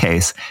in this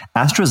case,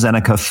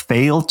 AstraZeneca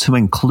failed to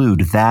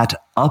include that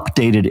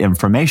updated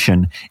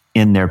information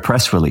in their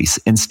press release,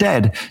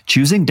 instead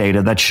choosing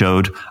data that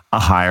showed a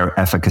higher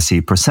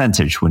efficacy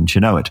percentage, wouldn't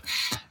you know it?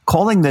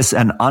 Calling this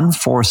an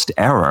unforced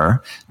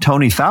error,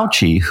 Tony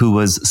Fauci, who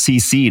was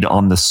CC'd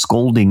on the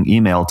scolding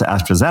email to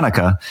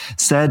AstraZeneca,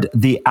 said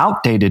the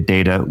outdated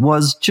data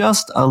was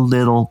just a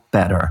little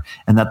better,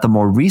 and that the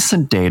more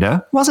recent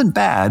data wasn't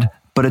bad,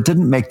 but it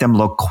didn't make them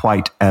look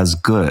quite as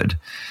good.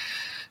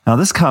 Now,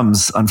 this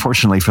comes,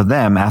 unfortunately for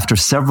them, after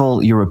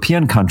several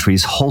European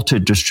countries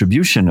halted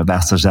distribution of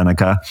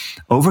AstraZeneca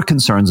over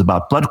concerns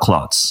about blood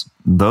clots.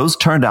 Those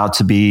turned out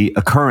to be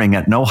occurring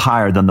at no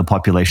higher than the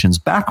population's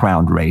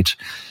background rate.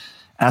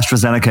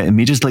 AstraZeneca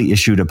immediately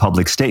issued a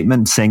public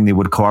statement saying they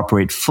would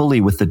cooperate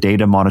fully with the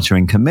Data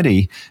Monitoring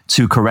Committee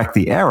to correct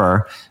the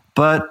error,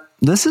 but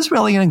this is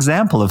really an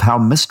example of how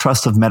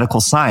mistrust of medical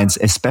science,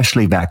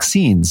 especially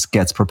vaccines,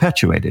 gets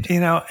perpetuated.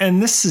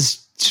 And this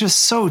is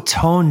just so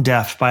tone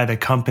deaf by the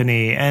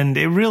company. And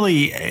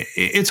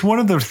it's one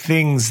of the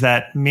things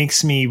that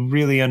makes me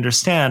really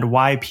understand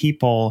why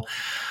people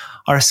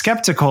are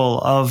skeptical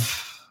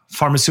of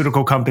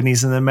pharmaceutical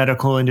companies and the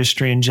medical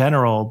industry in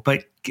general.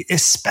 But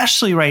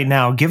especially right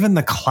now, given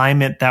the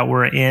climate that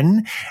we're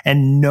in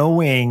and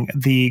knowing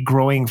the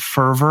growing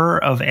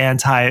fervor of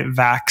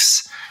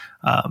anti-vax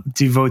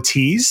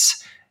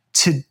devotees,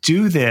 to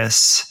do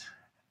this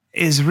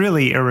is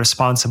really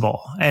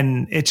irresponsible.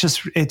 And it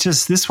just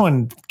this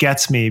one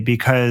gets me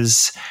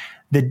because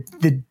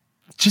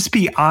just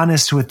be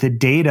honest with the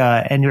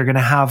data, and you're going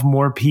to have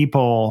more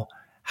people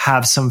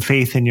have some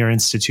faith in your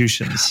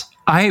institutions.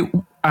 I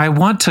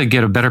want to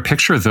get a better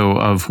picture though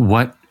of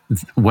what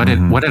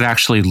it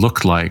actually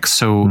looked like.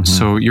 So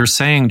you're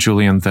saying,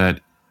 Julian,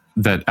 that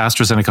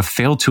AstraZeneca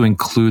failed to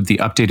include the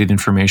updated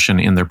information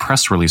in their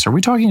press release. Are we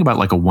talking about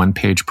like a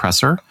one-page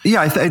presser?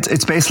 Yeah,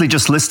 it's basically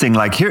just listing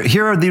like,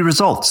 here are the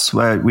results.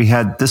 We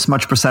had this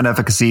much %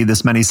 efficacy,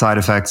 this many side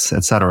effects,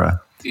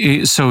 etc.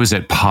 So is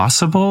it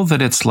possible that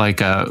it's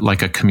like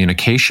a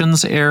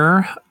communications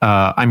error?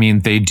 I mean,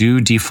 they do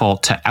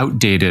default to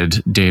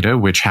outdated data,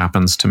 which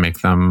happens to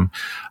make them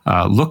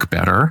look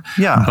better.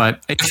 Yeah.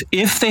 But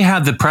if they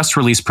had the press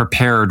release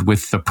prepared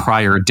with the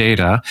prior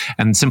data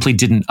and simply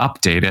didn't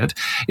update it,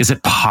 is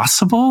it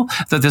possible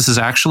that this is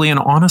actually an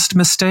honest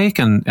mistake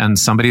and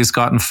somebody's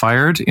gotten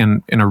fired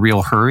in a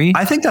real hurry?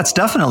 I think that's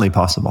definitely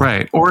possible.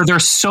 Right. Or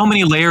there's so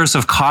many layers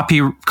of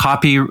copy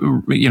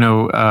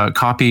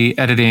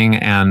editing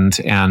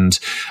and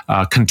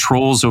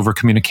controls over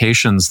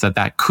communications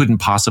that couldn't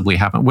possibly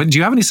happen. Do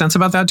you have any sense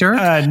about that,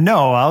 Derek?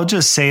 No, I'll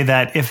just say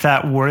that if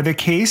that were the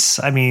case,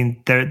 I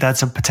mean,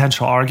 that's a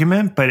potential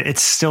argument, but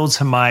it's still,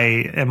 in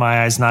my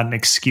eyes, not an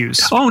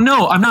excuse. Oh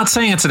no, I'm not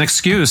saying it's an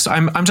excuse.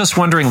 I'm just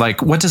wondering,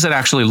 like, what does it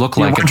actually look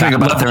like? You're wondering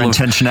about their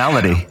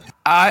intentionality.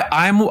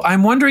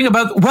 I'm wondering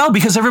about, well,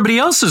 because everybody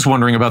else is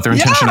wondering about their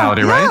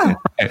intentionality, right?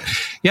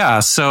 Yeah.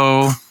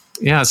 So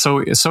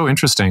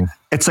interesting.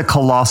 It's a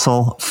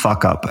colossal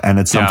fuck up, and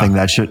it's something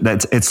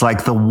it's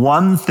like the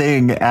one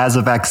thing as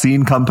a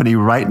vaccine company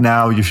right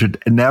now you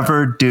should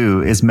never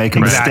do is make a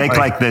mistake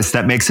like this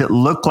that makes it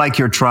look like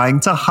you're trying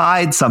to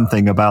hide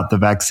something about the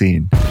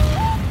vaccine.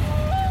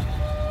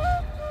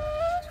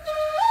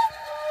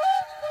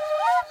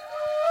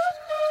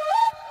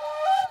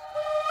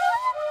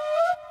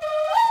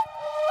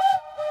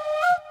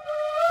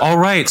 All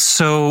right,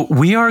 so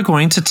we are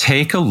going to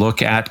take a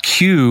look at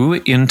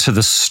Q Into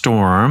the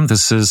Storm.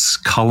 This is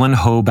Cullen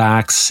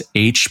Hoback's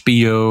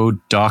HBO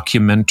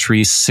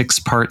documentary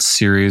 6-part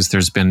series.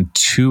 There's been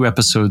 2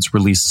 episodes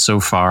released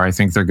so far. I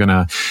think they're going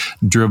to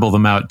dribble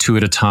them out 2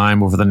 at a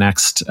time over the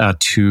next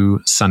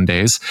 2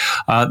 Sundays.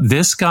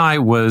 This guy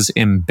was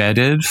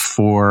embedded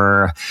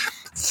for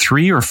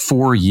 3 or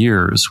 4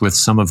 years with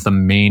some of the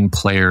main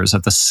players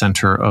at the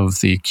center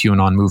of the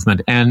QAnon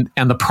movement. And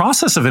the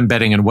process of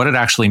embedding and what it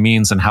actually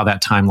means and how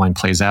that timeline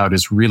plays out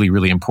is really,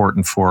 really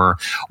important for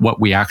what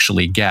we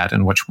actually get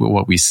and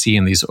what we see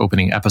in these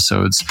opening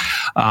episodes.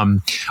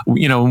 One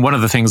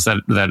of the things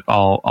that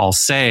I'll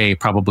say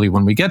probably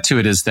when we get to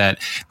it is that,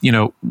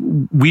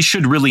 we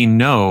should really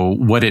know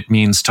what it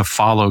means to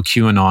follow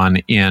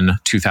QAnon in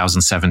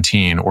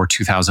 2017 or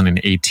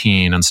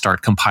 2018 and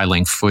start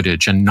compiling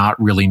footage and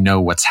not really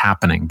know what's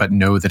happening, but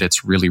know that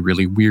it's really,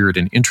 really weird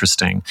and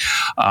interesting.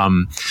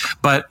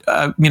 But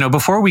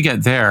before we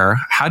get there,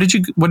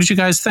 what did you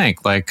guys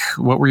think? Like,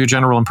 what were your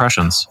general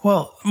impressions?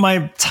 Well,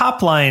 my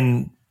top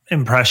line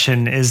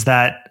impression is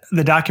that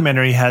the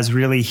documentary has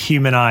really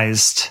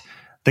humanized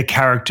the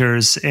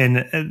characters.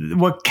 In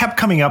what kept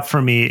coming up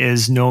for me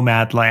is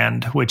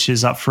Nomadland, which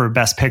is up for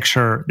Best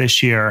Picture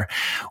this year,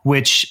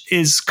 which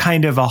is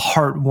kind of a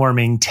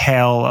heartwarming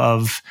tale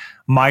of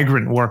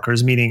migrant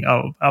workers, meaning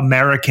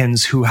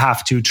Americans who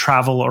have to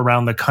travel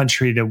around the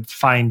country to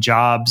find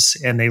jobs,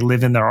 and they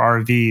live in their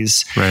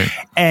RVs. Right.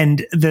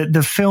 And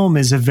the film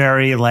is a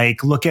very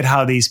look at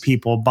how these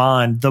people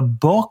bond. The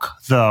book,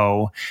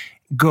 though,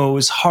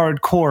 goes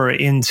hardcore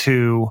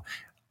into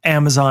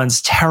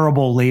Amazon's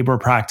terrible labor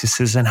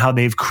practices and how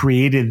they've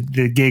created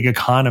the gig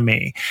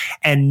economy.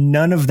 And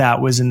none of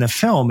that was in the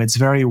film. It's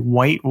very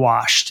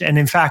whitewashed. And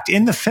in fact,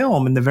 in the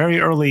film, in the very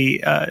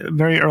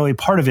early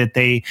part of it,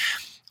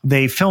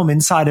 they film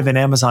inside of an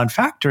Amazon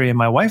factory. And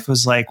my wife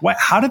was like, "What?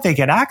 How did they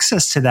get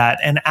access to that?"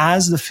 And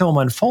as the film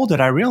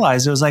unfolded, I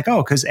realized it was like,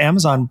 oh, because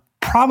Amazon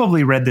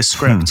probably read the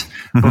script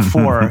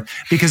before,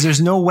 because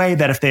there's no way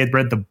that if they had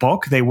read the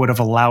book, they would have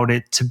allowed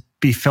it to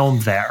be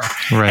filmed there.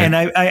 Right. And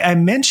I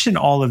mention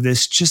all of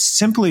this just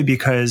simply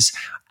because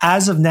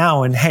as of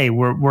now, and hey,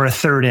 we're a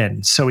third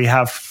in, so we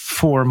have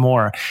 4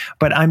 more,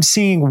 but I'm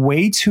seeing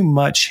way too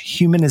much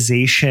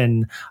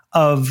humanization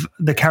of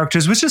the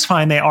characters, which is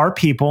fine. They are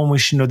people and we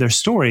should know their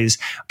stories,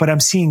 but I'm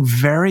seeing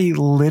very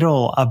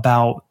little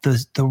about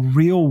the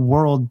real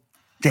world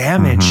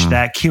damage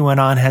that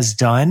QAnon has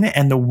done.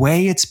 And the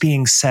way it's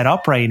being set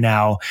up right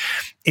now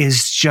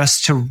is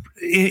just to,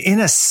 in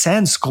a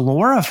sense,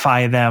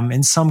 glorify them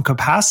in some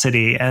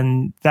capacity.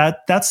 And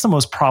that's the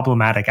most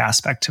problematic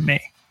aspect to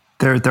me.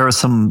 There are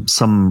some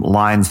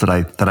lines that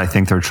I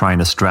think they're trying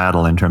to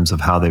straddle in terms of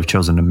how they've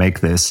chosen to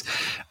make this.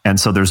 And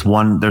so there's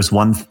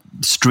one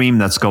stream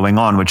that's going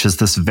on, which is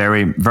this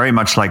very, very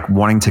much like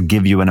wanting to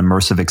give you an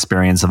immersive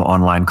experience of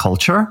online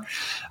culture.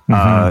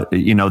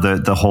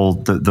 The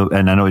whole,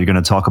 and I know you're going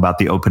to talk about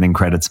the opening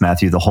credits,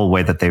 Matthew, the whole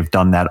way that they've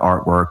done that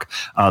artwork,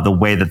 the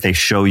way that they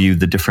show you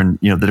the difference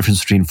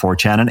between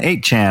 4chan and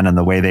 8chan, and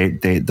the way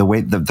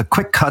the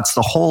quick cuts,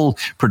 the whole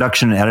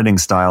production and editing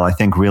style, I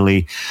think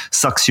really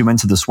sucks you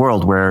into this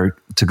world where,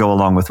 to go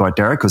along with what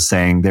Derek was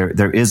saying,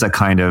 there is a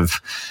kind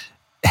of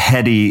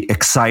heady,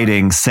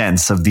 exciting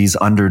sense of these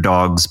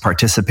underdogs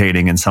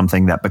participating in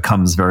something that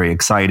becomes very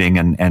exciting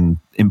and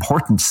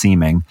important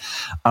seeming.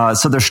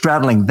 So they're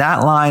straddling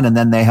that line. And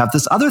then they have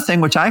this other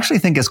thing, which I actually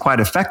think is quite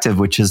effective,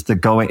 which is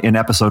in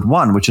episode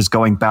 1, which is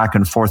going back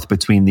and forth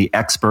between the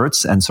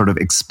experts and sort of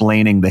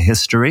explaining the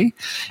history,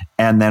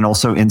 and then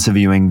also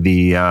interviewing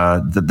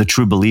the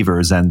true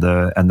believers and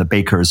the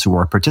bakers who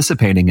are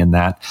participating in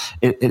that.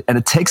 And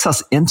it takes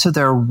us into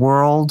their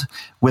world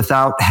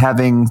without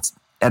having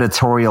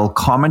editorial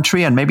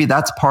commentary. And maybe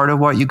that's part of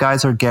what you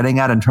guys are getting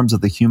at in terms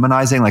of the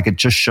humanizing, like it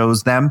just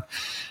shows them.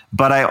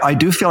 But I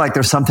do feel like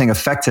there's something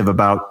effective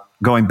about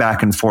going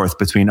back and forth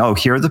between,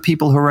 here are the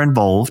people who are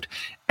involved,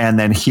 and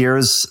then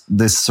here's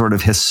this sort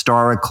of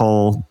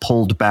historical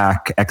pulled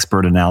back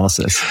expert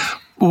analysis.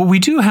 Well, we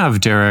do have,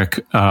 Derek,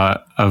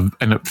 not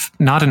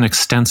an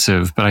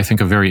extensive, but I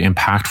think a very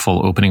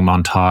impactful opening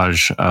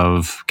montage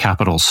of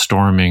Capitol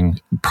storming,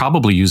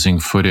 probably using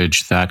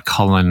footage that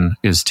Cullen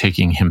is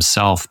taking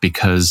himself,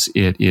 because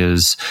it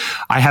is,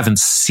 I haven't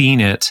seen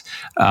it.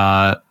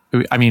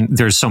 I mean,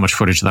 there's so much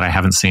footage that I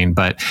haven't seen,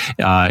 but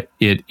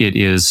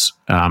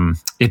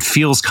it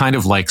feels kind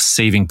of like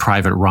Saving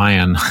Private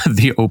Ryan,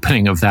 the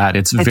opening of that.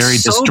 It's very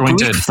so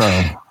disjointed. Brief,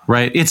 though.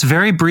 Right. It's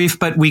very brief,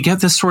 but we get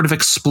this sort of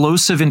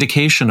explosive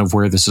indication of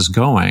where this is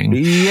going.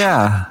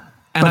 Yeah.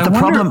 And but the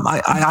problem,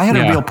 I had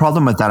a real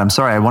problem with that. I'm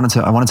sorry. I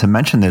wanted to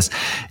mention this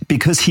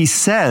because he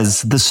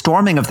says the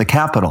storming of the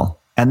Capitol,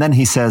 and then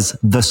he says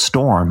the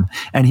storm,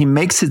 and he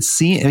makes it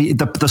seem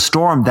the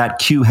storm that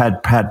Q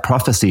had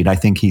prophesied. I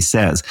think he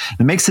says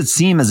it makes it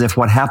seem as if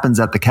what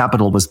happens at the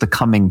Capitol was the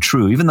coming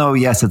true, even though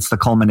yes, it's the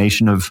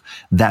culmination of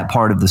that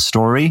part of the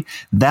story.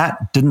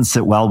 That didn't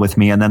sit well with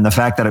me, and then the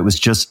fact that it was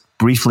just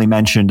briefly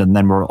mentioned, and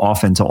then we're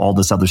off into all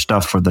this other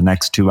stuff for the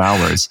next 2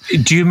 hours.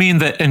 Do you mean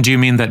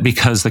that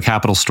because the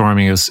Capitol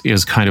storming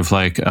is kind of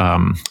like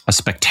a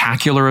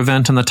spectacular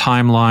event in the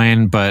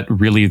timeline, but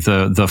really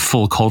the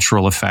full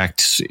cultural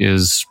effect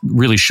is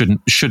really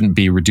shouldn't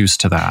be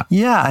reduced to that?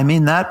 Yeah, I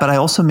mean that, but I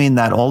also mean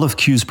that all of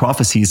Q's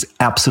prophecies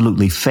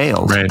absolutely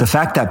failed. Right. The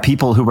fact that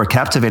people who were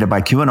captivated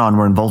by QAnon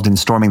were involved in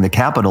storming the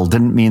Capitol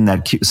didn't mean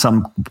that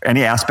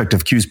any aspect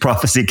of Q's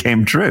prophecy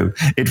came true.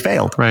 It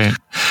failed. Right.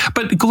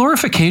 But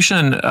glorification,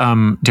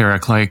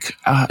 Derek,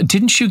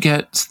 didn't you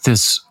get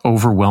this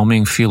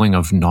overwhelming feeling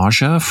of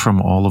nausea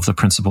from all of the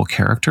principal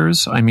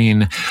characters? I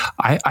mean,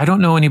 I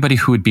don't know anybody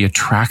who would be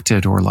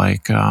attracted or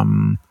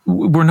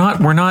we're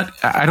not.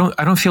 I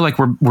don't feel like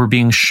we're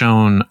being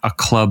shown a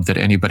club that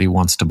anybody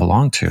wants to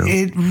belong to.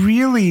 It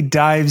really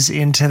dives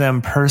into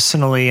them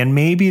personally, and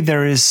maybe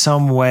there is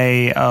some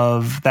way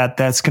of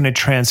that's going to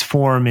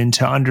transform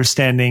into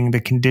understanding the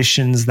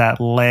conditions that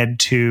led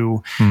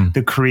to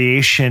the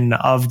creation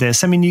of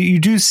this. I mean, you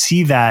do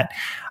see that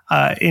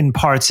in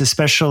parts,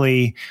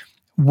 especially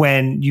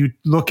when you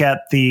look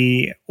at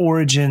the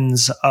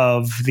origins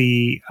of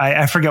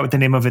I forget what the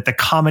name of it, the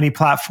comedy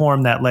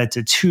platform that led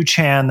to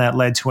 2chan, that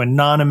led to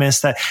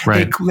Anonymous, that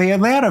right. they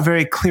lay out a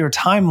very clear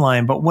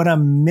timeline. But what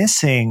I'm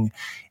missing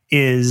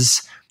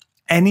is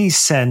any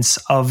sense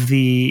of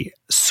the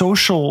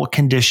social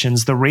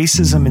conditions, the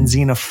racism and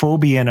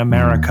xenophobia in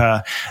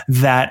America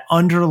that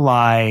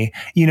underlie,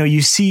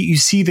 you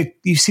see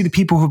the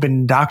people who've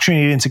been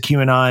indoctrinated into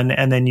QAnon,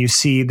 and then you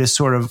see this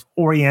sort of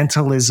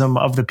Orientalism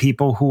of the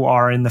people who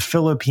are in the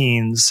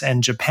Philippines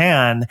and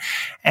Japan,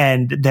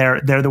 and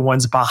they're the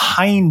ones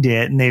behind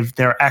it, and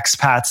they're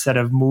expats that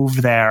have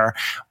moved there,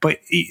 but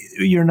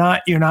you're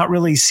not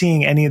really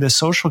seeing any of the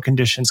social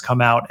conditions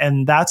come out,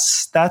 and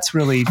that's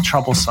really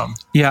troublesome.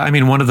 Yeah, I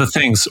mean, one of the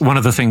things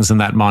in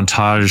that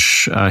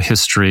montage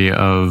history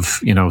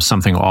of,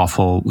 something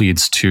awful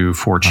leads to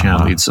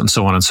 4chan leads and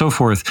so on and so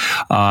forth.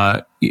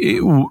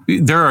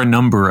 There are a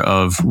number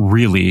of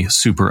really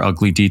super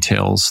ugly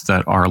details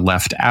that are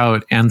left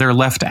out, and they're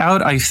left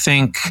out, I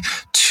think,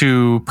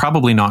 to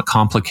probably not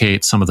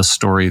complicate some of the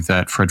story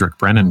that Frederick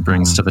Brennan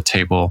brings to the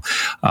table,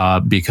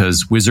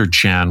 because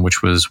Wizardchan,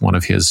 which was one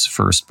of his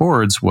first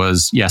boards, it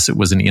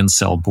was an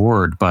incel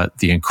board, but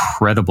the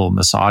incredible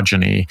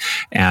misogyny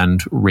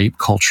and rape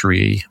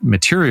culture-y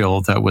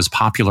material that was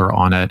popular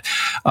on it,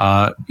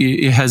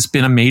 it has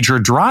been a major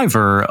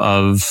driver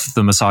of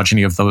the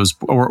misogyny of those,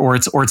 or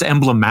it's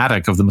emblematic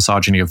of the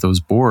misogyny of those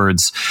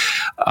boards,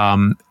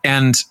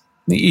 and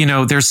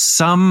there's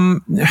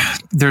some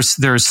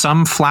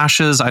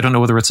flashes. I don't know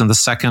whether it's in the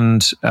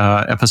second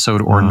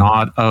episode or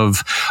not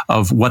of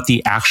what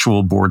the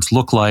actual boards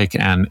look like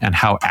and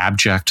how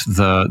abject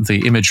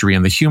the imagery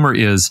and the humor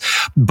is,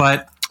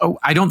 but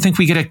I don't think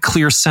we get a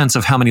clear sense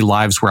of how many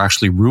lives were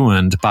actually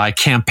ruined by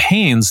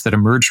campaigns that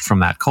emerged from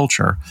that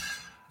culture.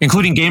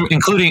 Including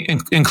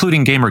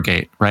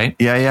Gamergate, right?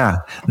 Yeah.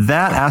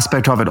 That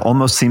aspect of it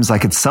almost seems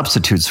like it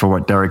substitutes for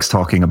what Derek's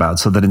talking about.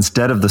 So that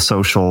instead of the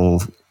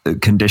social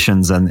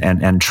conditions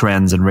and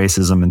trends and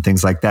racism and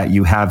things like that,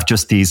 you have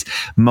just these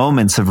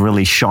moments of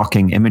really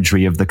shocking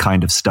imagery of the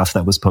kind of stuff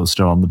that was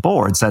posted on the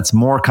boards. That's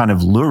more kind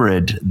of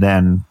lurid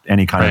than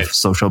any kind of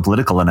social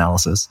political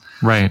analysis.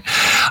 Right.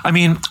 I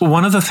mean,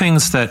 one of the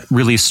things that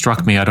really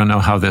struck me, I don't know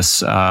how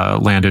this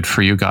landed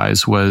for you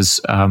guys,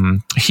 was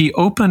he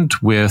opened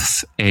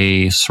with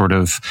a sort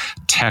of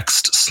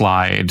text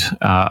slide,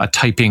 a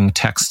typing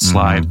text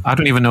slide. I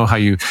don't even know how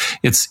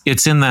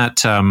it's in that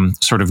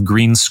sort of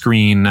green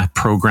screen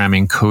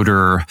programming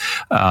coder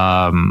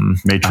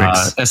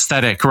matrix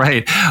aesthetic,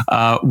 right?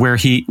 Where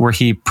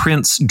he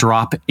prints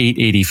drop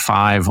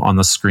 885 on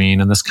the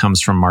screen, and this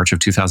comes from March of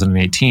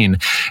 2018,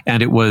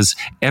 and it was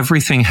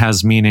everything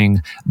has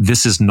meaning.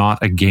 This is not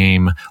a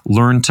game.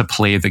 Learn to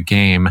play the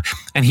game.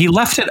 And he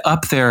left it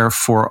up there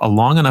for a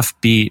long enough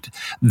beat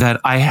that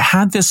I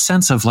had this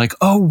sense of like,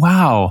 oh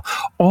wow,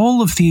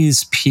 all of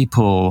these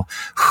people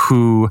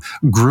who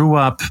grew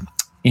up,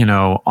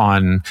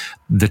 on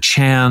the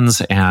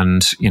Chans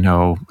and,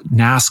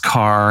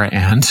 NASCAR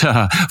and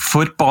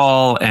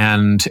football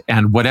and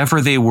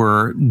whatever they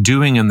were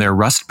doing in their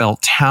Rust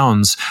Belt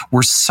towns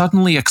were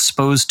suddenly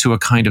exposed to a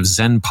kind of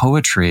Zen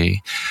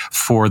poetry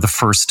for the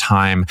first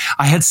time.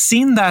 I had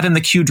seen that in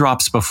the Q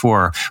drops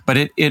before, but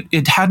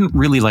it hadn't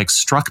really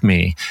struck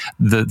me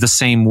the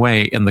same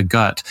way in the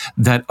gut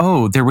that,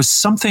 oh, there was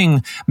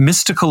something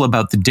mystical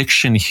about the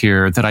diction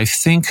here that I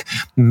think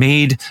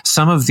made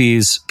some of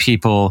these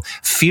people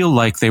feel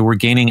like they were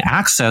gaining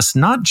access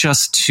not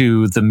just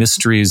to the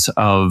mysteries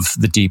of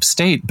the deep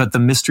state, but the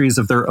mysteries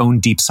of their own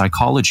deep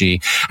psychology.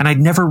 And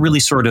I'd never really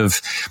sort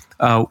of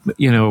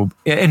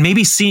and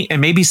maybe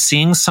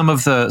seeing some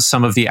of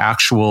the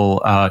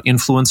actual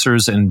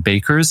influencers and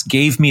bakers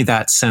gave me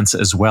that sense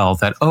as well,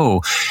 that,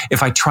 oh,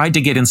 if I tried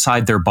to get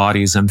inside their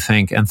bodies and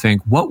think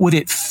what would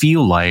it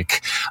feel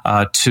like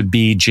to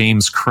be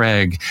James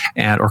Craig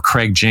or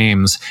Craig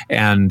James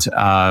and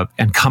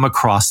come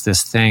across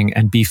this thing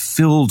and be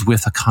filled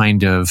with a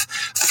kind of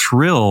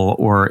thrill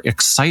or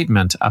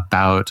excitement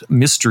about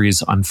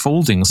mysteries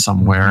unfolding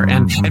somewhere,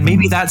 and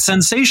maybe that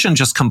sensation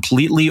just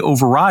completely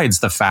overrides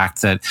the fact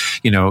that,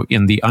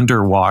 in the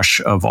underwash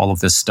of all of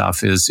this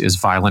stuff is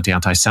violent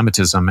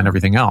anti-Semitism and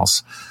everything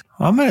else.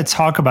 Well, I'm going to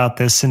talk about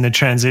this in the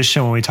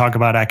transition when we talk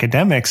about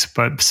academics,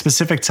 but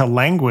specific to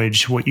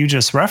language, what you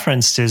just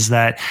referenced is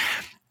that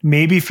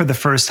maybe for the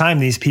first time,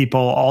 these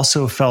people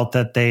also felt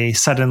that they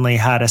suddenly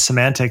had a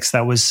semantics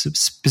that was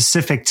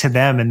specific to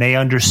them, and they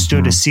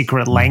understood a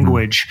secret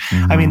language.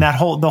 I mean, the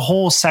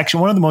whole section,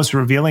 one of the most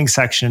revealing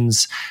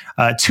sections,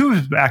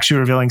 two actually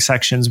revealing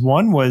sections.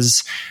 One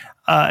was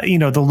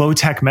the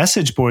low-tech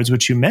message boards,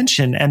 which you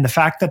mentioned, and the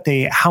fact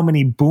that how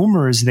many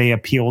boomers they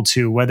appeal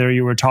to, whether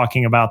you were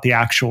talking about the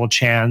actual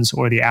Chans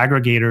or the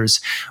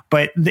aggregators.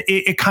 But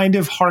it kind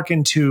of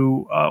harkened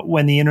to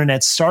when the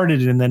internet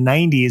started in the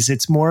 90s.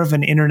 It's more of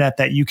an internet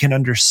that you can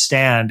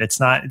understand. It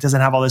doesn't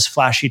have all this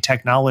flashy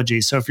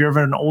technology. So if you're of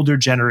an older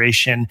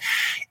generation,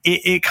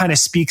 it kind of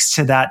speaks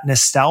to that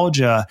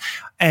nostalgia.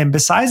 And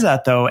besides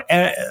that, though,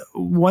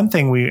 one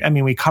thing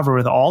we cover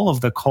with all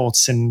of the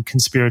cults and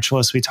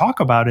conspiritualists we talk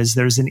about is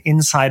there's an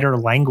insider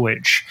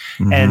language,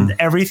 and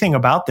everything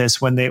about this.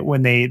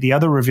 The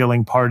other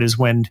revealing part is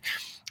when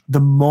the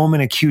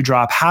moment a Q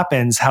drop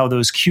happens, how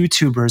those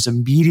Q-tubers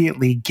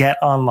immediately get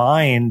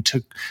online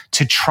to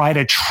try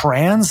to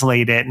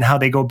translate it, and how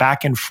they go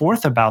back and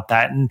forth about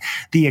that. And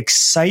the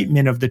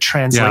excitement of the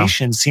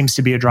translation seems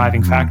to be a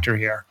driving factor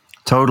here.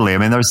 Totally. I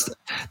mean, there's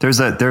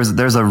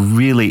a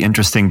really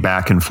interesting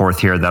back and forth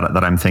here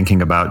that I'm thinking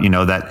about,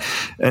 that,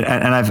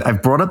 and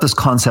I've brought up this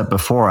concept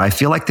before. I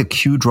feel like the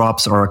Q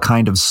drops are a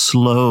kind of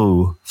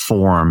slow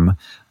form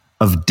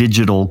of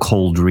digital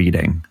cold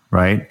reading,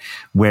 right?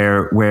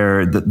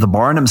 Where the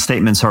Barnum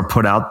statements are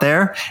put out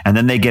there, and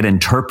then they get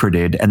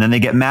interpreted, and then they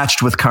get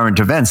matched with current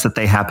events that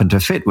they happen to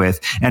fit with.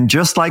 And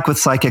just like with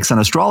psychics and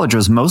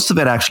astrologers, most of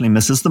it actually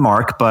misses the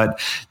mark, but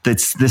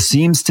this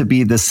seems to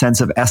be this sense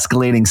of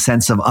escalating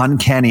sense of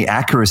uncanny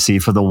accuracy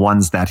for the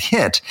ones that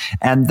hit.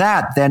 And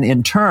that then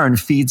in turn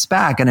feeds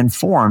back and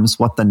informs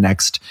what the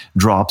next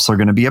drops are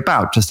going to be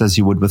about, just as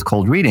you would with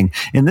cold reading.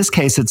 In this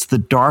case, it's the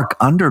dark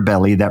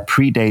underbelly that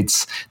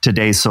predates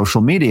today's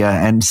social media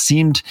and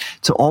seemed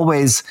to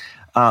always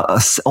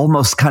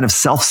almost kind of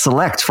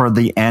self-select for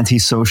the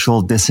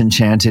antisocial,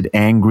 disenchanted,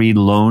 angry,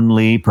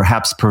 lonely,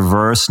 perhaps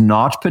perverse,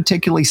 not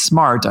particularly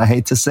smart, I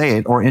hate to say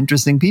it, or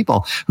interesting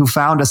people who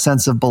found a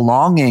sense of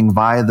belonging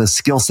via the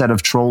skill set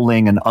of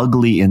trolling and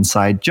ugly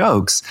inside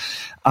jokes.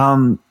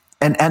 And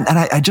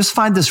I just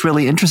find this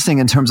really interesting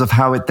in terms of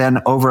how it then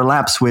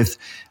overlaps with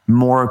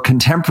more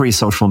contemporary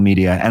social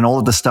media and all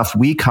of the stuff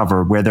we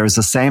cover, where there's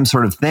the same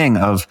sort of thing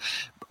of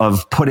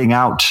putting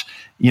out,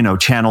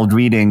 channeled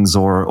readings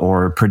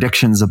or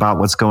predictions about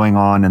what's going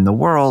on in the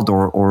world,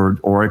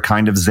 or a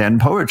kind of Zen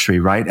poetry,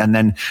 right? And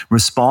then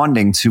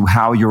responding to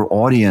how your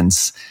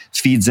audience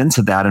feeds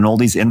into that, and all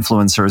these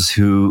influencers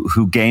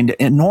who gained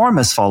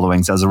enormous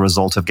followings as a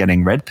result of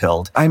getting red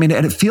pilled. I mean,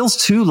 and it feels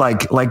too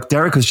like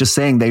Derek was just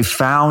saying, they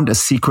found a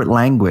secret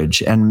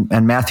language. And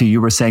Matthew,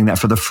 you were saying that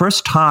for the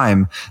first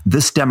time,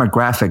 this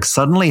demographic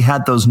suddenly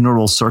had those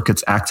neural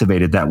circuits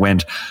activated that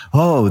went,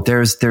 oh,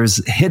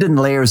 there's hidden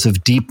layers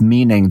of deep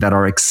meaning that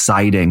are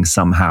exciting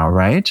somehow,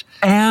 right?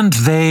 And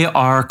they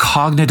are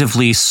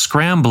cognitively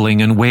scrambling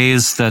in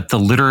ways that the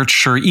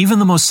literature, even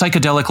the most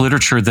psychedelic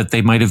literature that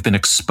they might have been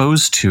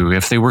exposed to,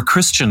 if they were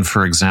Christian,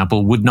 for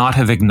example, would not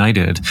have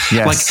ignited.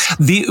 Yes.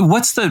 Like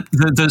what's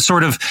the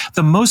sort of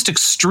the most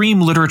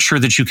extreme literature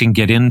that you can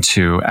get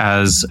into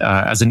as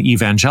an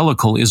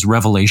evangelical is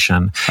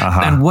Revelation.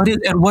 And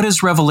what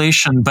is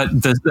Revelation but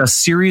a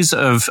series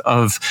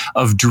of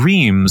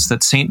dreams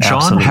that St.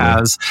 John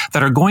has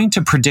that are going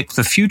to predict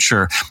the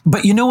future.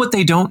 But you know what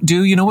they don't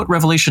do? You know what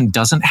Revelation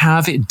doesn't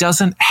have? It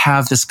doesn't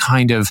have this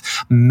kind of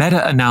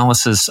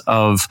meta-analysis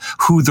of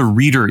who the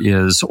reader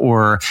is,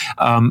 or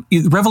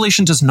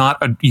Revelation does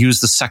not use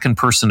the second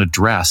person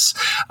address.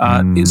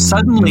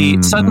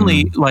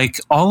 Suddenly, like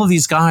all of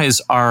these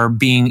guys are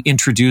being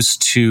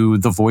introduced to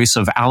the voice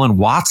of Alan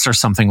Watts or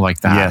something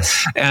like that.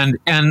 Yes.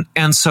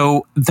 And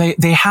so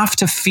they have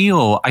to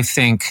feel, I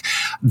think,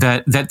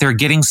 that they're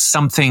getting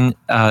something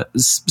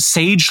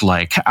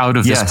sage-like out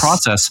of this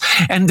process.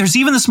 And there's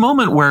even this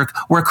moment where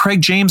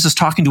Craig James is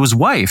talking to his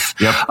wife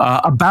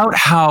about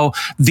how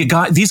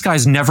these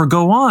guys never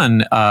go on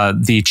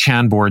the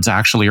Chan boards,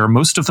 actually, or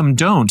most of them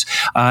don't.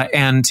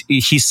 And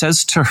he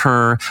says to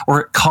her,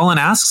 or Colin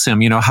asks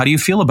him, how do you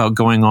feel about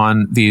going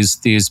on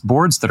these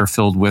boards that are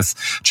filled with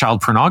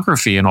child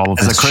pornography and all of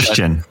this?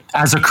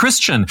 As a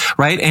Christian,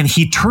 right? And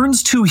he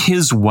turns to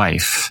his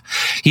wife.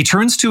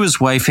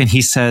 And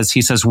he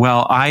says,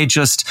 well, I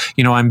just,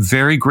 I'm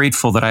very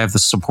grateful that I have the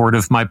support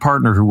of my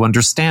partner who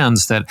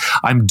understands that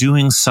I'm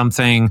doing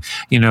something,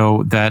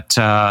 that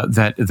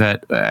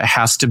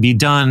has to be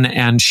done.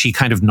 And she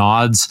kind of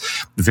nods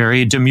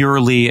very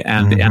demurely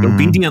and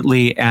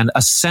obediently, and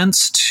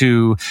assents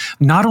to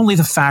not only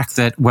the fact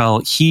that, well,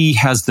 he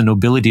has the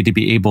nobility to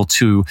be able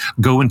to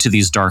go into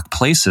these dark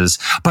places,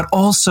 but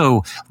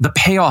also the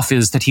payoff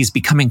is that he's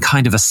becoming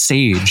kind of a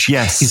sage.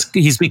 Yes.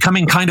 He's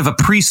becoming kind of a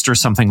priest or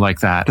something like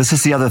that. This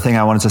is the other thing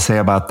I wanted to say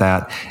about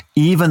that.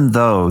 Even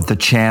though the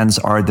Chans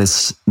are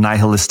this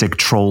nihilistic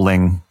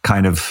trolling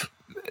kind of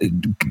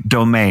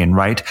domain,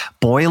 right?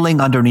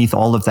 Boiling underneath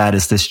all of that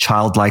is this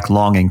childlike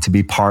longing to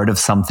be part of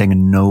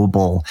something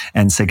noble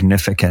and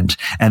significant.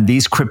 And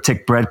these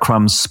cryptic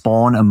breadcrumbs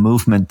spawn a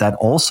movement that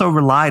also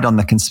relied on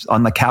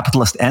the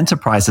capitalist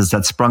enterprises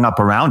that sprung up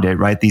around it,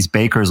 right? These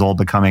bakers all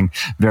becoming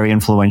very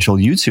influential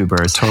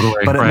YouTubers.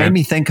 Totally. But it made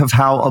me think of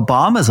how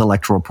Obama's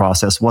electoral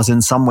process was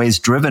in some ways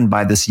driven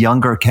by this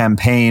younger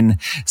campaign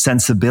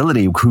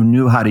sensibility who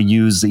knew how to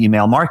use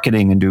email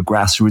marketing and do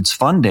grassroots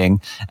funding,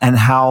 and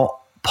how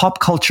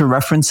pop culture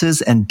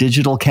references and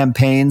digital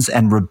campaigns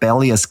and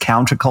rebellious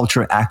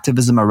counterculture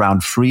activism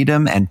around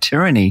freedom and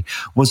tyranny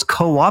was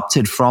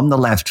co-opted from the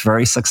left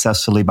very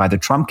successfully by the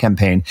Trump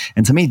campaign.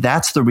 And to me,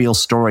 that's the real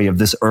story of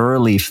this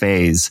early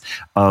phase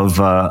of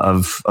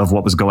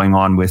what was going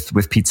on with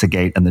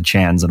Pizzagate and the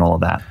Chans and all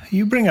of that.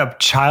 You bring up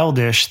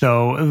childish,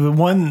 though. The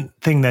one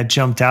thing that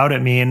jumped out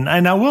at me. And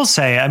I will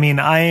say, I mean,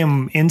 I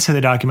am into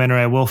the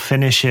documentary. I will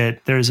finish it.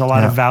 There's a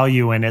lot of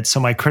value in it. So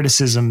my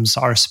criticisms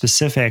are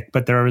specific,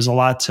 but there is a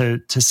lot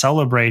to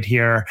celebrate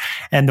here.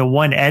 And the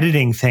one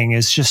editing thing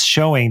is just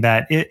showing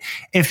that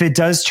if it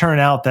does turn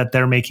out that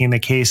they're making the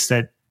case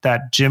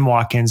that Jim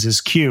Watkins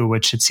is Q,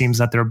 which it seems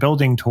that they're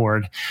building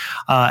toward,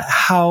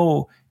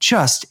 how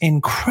just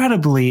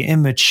incredibly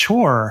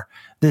immature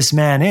this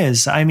man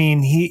is. I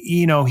mean,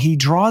 he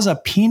draws a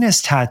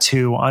penis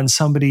tattoo on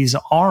somebody's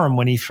arm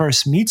when he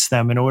first meets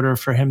them in order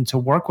for him to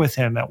work with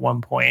him at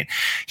one point.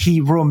 He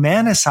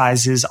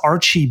romanticizes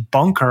Archie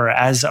Bunker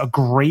as a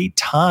great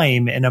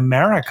time in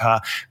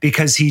America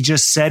because he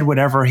just said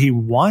whatever he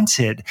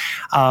wanted.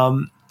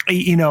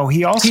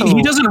 He also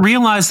he doesn't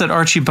realize that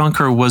Archie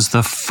Bunker was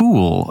the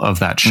fool of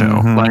that show.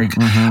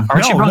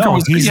 Archie Bunker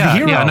was he's the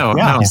hero.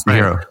 He's the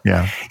hero.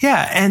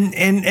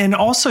 And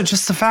also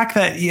just the fact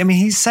that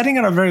he's setting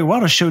it up very well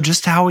to show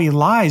just how he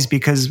lies,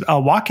 because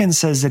Watkins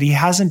says that he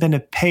hasn't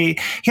paid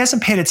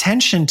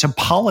attention to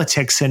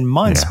politics in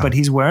months, but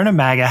he's wearing a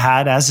MAGA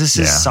hat, as is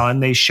his son.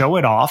 They show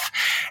it off,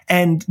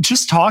 and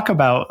just talk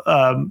about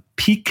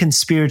peak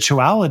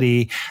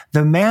conspirituality.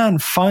 The man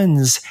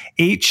funds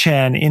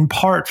 8chan in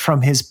part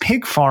from his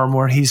pig farm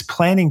where he's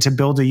planning to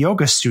build a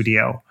yoga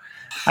studio.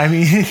 I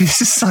mean, it's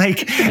just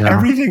like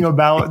everything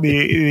about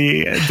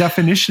the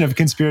definition of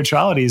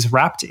conspirituality is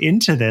wrapped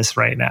into this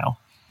right now.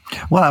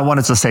 Well, I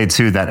wanted to say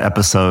too that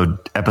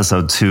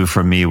episode 2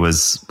 for me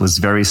was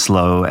very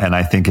slow, and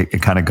I think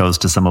it kind of goes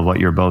to some of what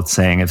you're both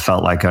saying. It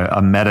felt like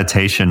a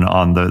meditation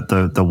on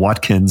the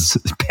Watkins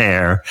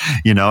pair,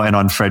 and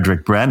on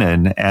Frederick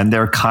Brennan, and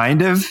they're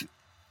kind of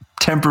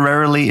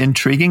temporarily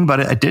intriguing,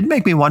 but it did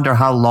make me wonder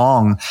how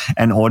long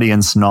an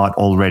audience not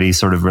already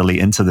sort of really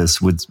into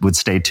this would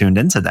stay tuned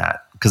into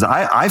that, because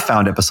I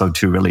found episode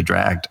 2 really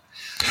dragged.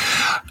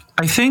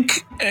 I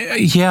think,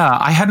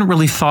 I hadn't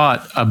really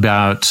thought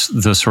about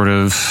the sort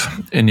of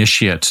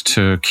initiate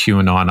to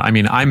QAnon. I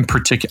mean,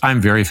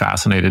 I'm very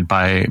fascinated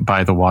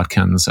by the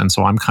Watkins, and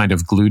so I'm kind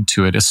of glued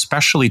to it,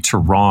 especially to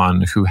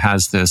Ron, who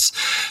has this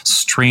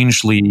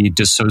strangely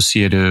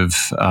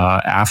dissociative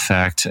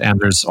affect,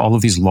 and there's all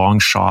of these long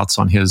shots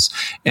on his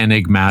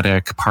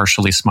enigmatic,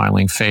 partially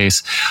smiling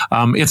face.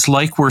 It's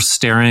like we're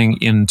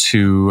staring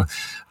into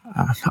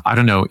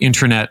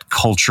internet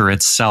culture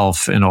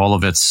itself and all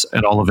of its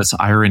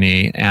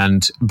irony.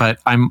 But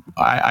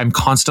I'm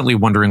constantly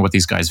wondering what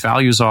these guys'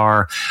 values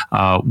are,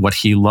 what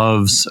he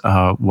loves,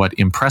 what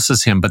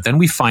impresses him. But then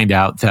we find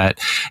out that,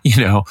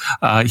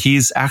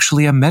 he's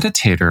actually a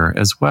meditator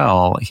as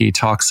well. He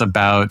talks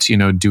about,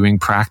 doing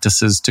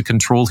practices to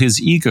control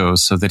his ego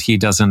so that he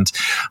doesn't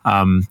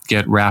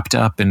get wrapped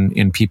up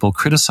in people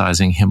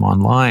criticizing him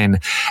online.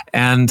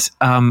 And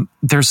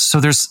there's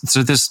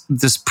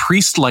this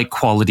priest-like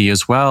quality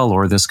as well,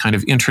 or this kind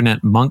of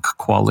internet monk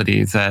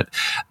quality that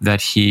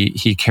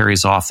he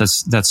carries off.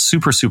 That's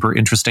super, super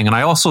interesting. And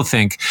I also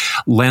think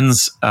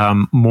lends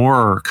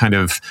more kind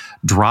of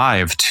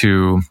drive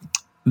to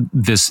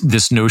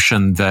this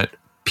notion that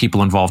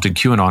people involved in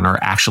QAnon are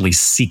actually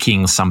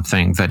seeking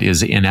something that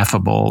is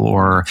ineffable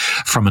or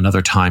from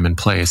another time and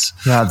place.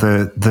 Yeah,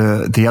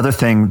 the other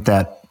thing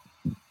that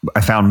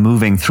I found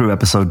moving through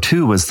episode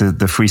 2 was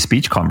the free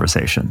speech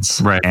conversations.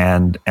 Right.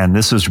 And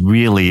this was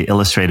really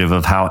illustrative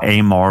of how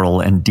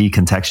amoral and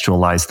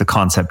decontextualized the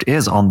concept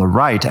is on the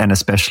right, and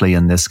especially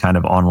in this kind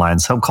of online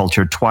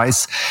subculture.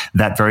 Twice,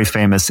 that very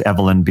famous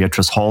Evelyn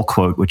Beatrice Hall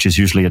quote, which is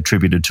usually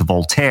attributed to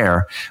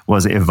Voltaire,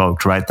 was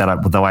evoked, right?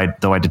 That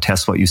though I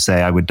detest what you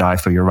say, I would die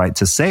for your right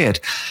to say it.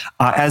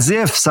 As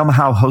if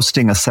somehow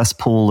hosting a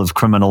cesspool of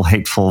criminal,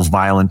 hateful,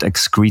 violent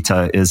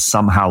excreta is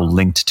somehow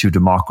linked to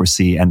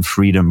democracy and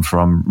freedom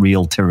from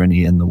real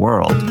tyranny in the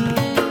world.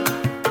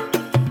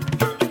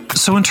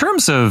 So in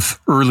terms of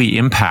early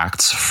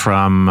impacts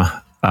from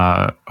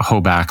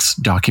Hoback's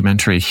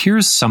documentary,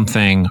 here's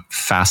something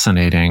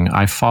fascinating.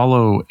 I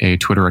follow a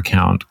Twitter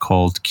account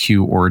called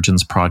Q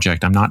Origins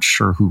Project. I'm not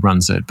sure who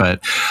runs it,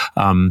 but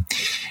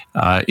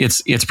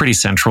it's pretty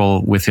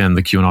central within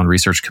the QAnon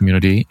research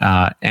community.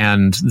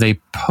 And they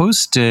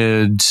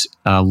posted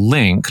a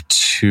link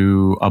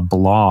to a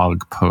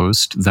blog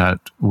post that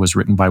was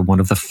written by one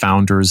of the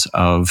founders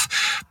of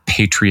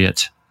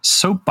Patriot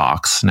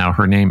Soapbox. Now,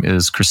 her name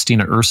is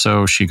Christina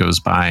Urso. She goes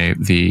by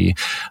the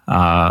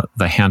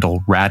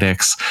handle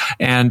Radix,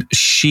 and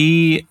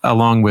she,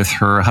 along with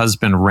her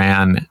husband,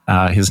 ran.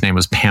 His name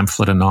was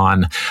Pamphlet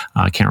Anon.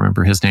 I can't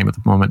remember his name at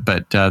the moment,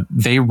 but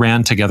they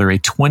ran together a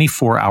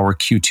 24-hour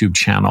QTube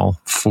channel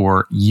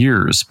for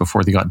years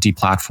before they got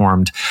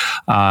deplatformed.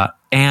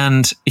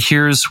 And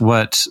here's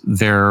what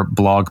their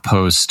blog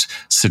post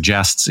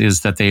suggests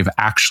is that they've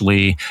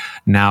actually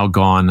now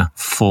gone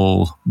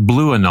full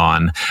Blue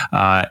Anon.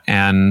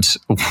 And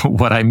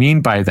what I mean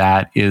by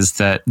that is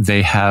that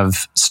they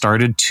have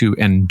started to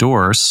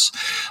endorse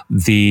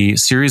the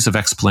series of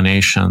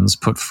explanations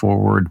put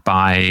forward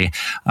by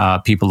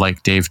people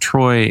like Dave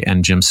Troy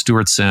and Jim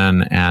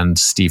Stewartson and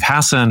Steve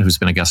Hassan, who's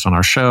been a guest on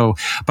our show,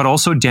 but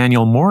also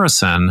Daniel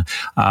Morrison,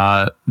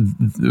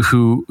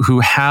 who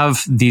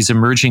have these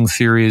emerging theories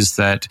theories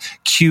that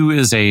Q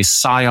is a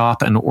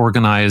psyop, an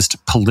organized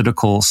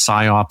political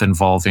psyop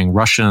involving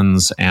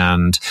Russians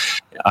and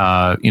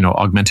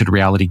augmented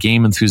reality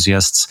game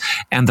enthusiasts,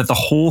 and that the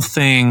whole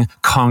thing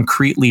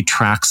concretely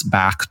tracks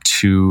back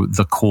to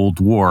the Cold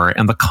War.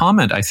 And the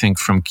comment, I think,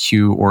 from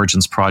Q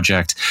Origins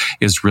Project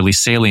is really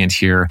salient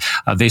here.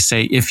 They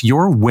say, if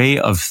your way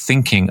of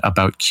thinking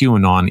about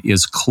QAnon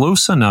is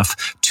close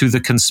enough to the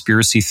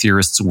conspiracy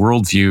theorists'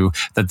 worldview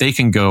that they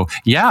can go,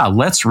 yeah,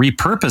 let's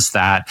repurpose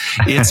that,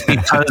 it's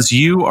because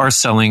you are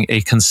selling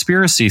a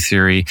conspiracy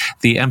theory.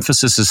 The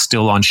emphasis is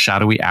still on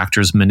shadowy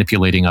actors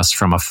manipulating us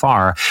from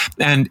afar.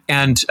 And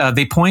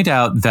they point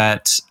out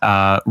that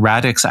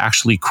Radix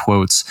actually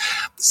quotes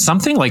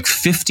something like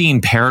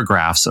 15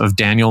 paragraphs of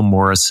Daniel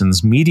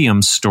Morrison's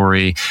Medium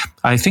story.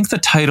 I think the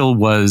title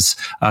was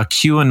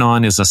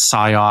QAnon is a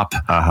psyop,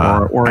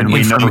 and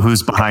we know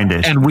who's behind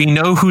it. And we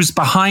know who's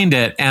behind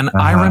it. And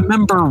I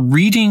remember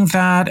reading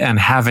that and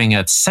having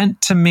it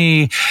sent to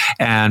me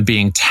and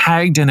being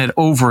tagged in it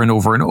over and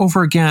over and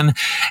over again.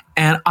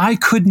 And I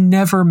could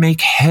never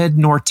make head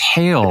nor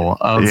tail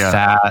of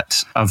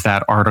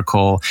that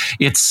article.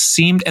 It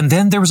seemed, and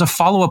then there was a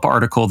follow-up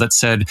article that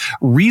said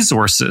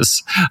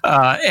resources,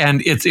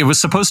 and it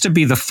was supposed to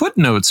be the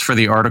footnotes for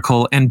the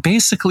article, and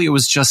basically it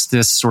was just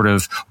this sort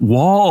of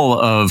wall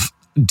of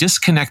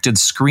disconnected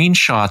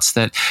screenshots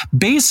that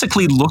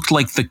basically looked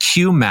like the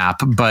Q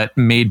map, but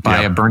made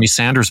by a Bernie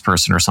Sanders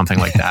person or something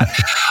like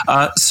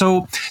that.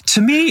 So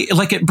to me,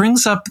 like, it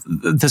brings up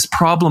this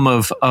problem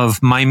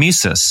of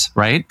mimesis,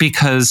 right?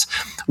 Because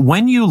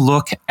when you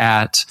look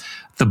at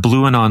the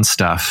Blue Anon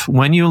stuff,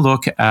 when you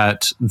look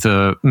at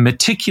the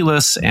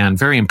meticulous and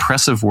very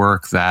impressive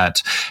work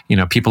that,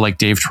 people like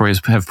Dave Troy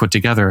have put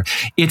together,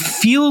 it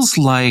feels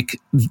like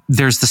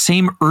there's the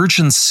same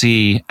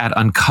urgency at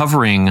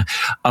uncovering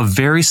a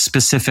very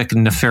specific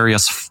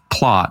nefarious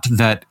plot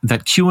that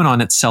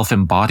QAnon itself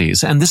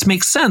embodies. And this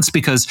makes sense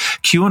because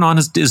QAnon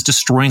is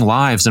destroying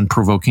lives and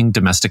provoking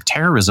domestic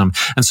terrorism.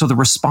 And so the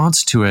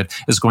response to it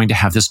is going to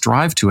have this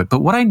drive to it.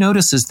 But what I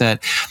notice is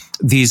that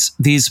these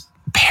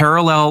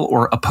parallel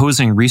or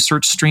opposing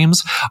research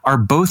streams are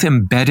both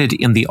embedded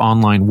in the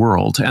online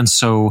world. And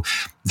so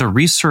the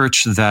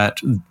research that,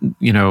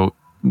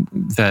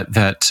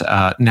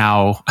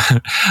 now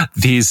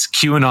these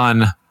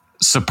QAnon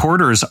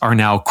supporters are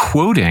now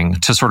quoting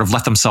to sort of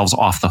let themselves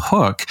off the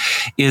hook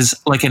is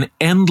like an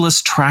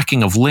endless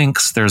tracking of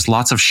links. There's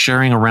lots of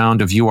sharing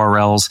around of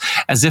URLs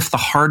as if the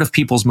heart of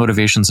people's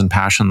motivations and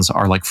passions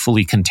are like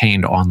fully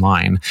contained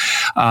online.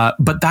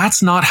 But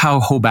that's not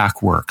how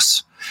Hoback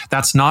works.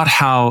 That's not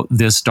how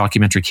this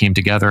documentary came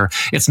together.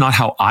 It's not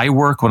how I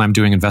work when I'm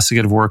doing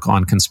investigative work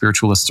on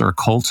conspiritualists or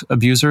cult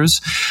abusers.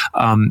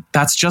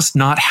 That's just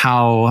not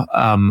how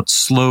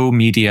slow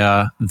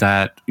media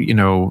that,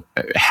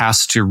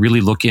 has to really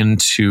look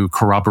into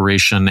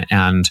corroboration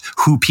and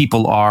who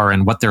people are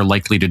and what they're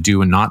likely to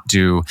do and not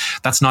do.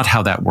 That's not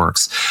how that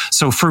works.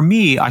 So for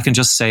me, I can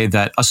just say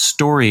that a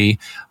story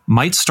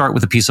might start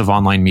with a piece of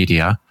online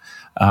media.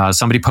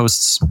 Somebody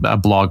posts a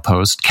blog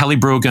post. Kelly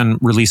Brogan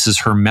releases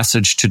her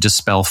message to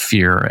dispel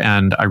fear.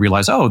 And I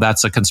realize,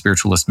 that's a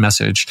conspiritualist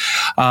message.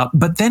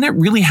 But then it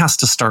really has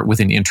to start with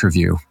an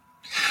interview.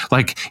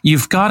 Like,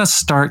 you've got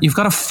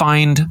to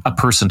find a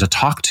person to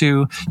talk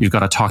to. You've got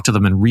to talk to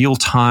them in real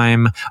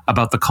time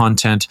about the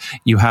content.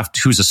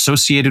 Who's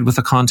associated with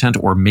the content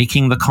or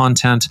making the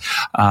content.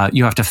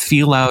 You have to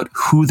feel out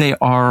who they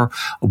are,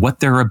 what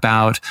they're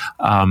about.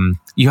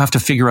 You have to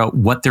figure out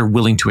what they're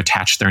willing to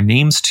attach their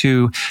names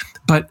to.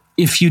 But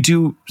if you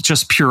do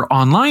just pure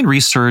online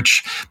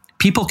research,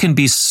 people can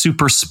be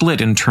super split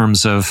in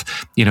terms of,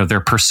 their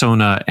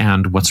persona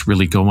and what's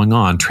really going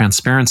on.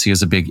 Transparency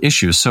is a big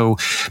issue. So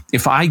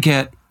if I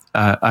get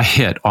a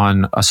hit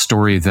on a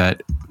story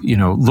that,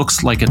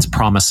 looks like it's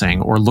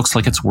promising or looks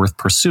like it's worth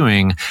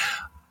pursuing,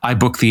 I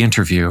book the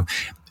interview.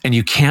 And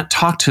you can't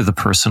talk to the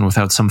person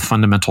without some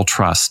fundamental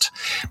trust.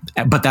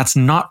 But that's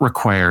not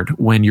required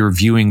when you're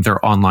viewing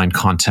their online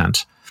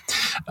content.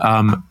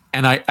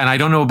 And I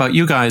don't know about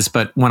you guys,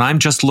 but when I'm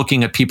just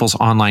looking at people's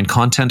online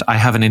content, I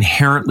have an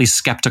inherently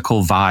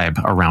skeptical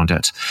vibe around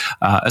it,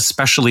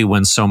 especially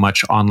when so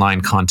much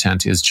online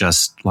content is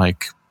just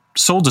like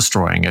soul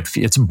destroying.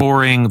 It's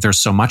boring. There's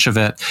so much of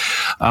it.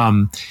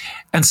 And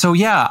so,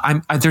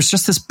 there's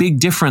just this big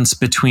difference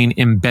between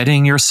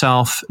embedding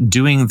yourself,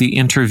 doing the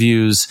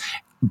interviews,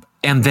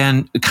 and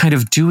then kind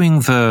of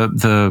doing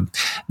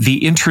the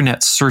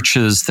internet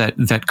searches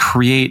that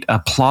create a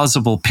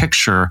plausible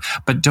picture,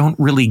 but don't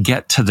really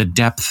get to the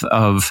depth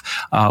of,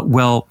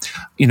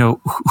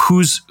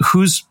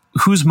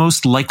 who's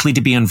most likely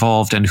to be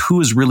involved and who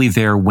is really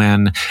there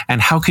when,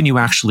 and how can you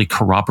actually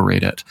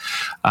corroborate it?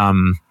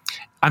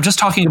 I'm just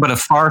talking about a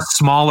far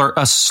smaller,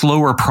 a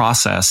slower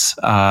process.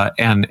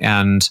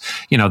 And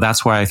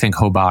that's why I think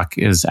Hobach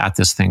is at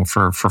this thing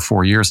for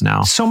 4 years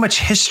now. So much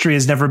history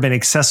has never been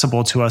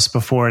accessible to us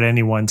before at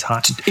any one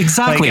time.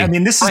 Exactly.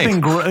 This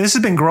has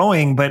been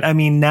growing, but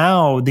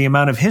now the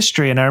amount of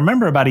history, and I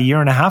remember about a year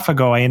and a half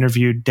ago, I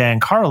interviewed Dan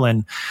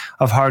Carlin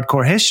of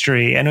Hardcore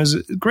History, and it was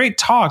a great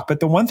talk. But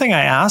the one thing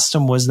I asked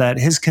him was that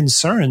his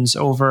concerns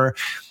over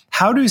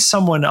how do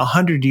someone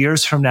 100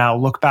 years from now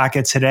look back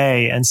at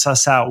today and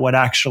suss out what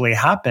actually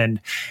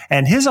happened?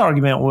 And his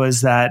argument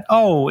was that,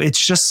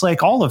 it's just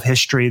like all of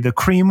history. The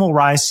cream will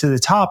rise to the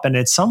top. And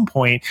at some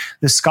point,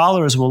 the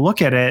scholars will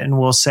look at it and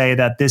will say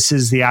that this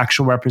is the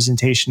actual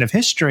representation of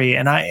history.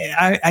 And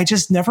I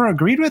just never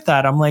agreed with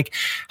that. I'm like,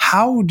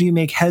 how do you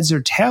make heads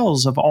or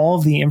tails of all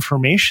of the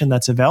information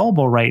that's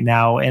available right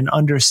now and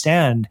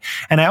understand?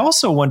 And I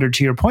also wondered,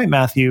 to your point,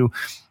 Matthew,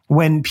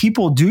 when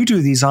people do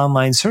these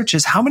online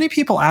searches, how many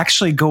people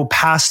actually go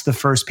past the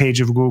first page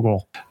of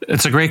Google?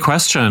 It's a great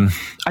question.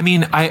 I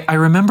mean, I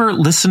remember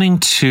listening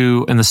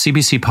to in the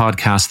CBC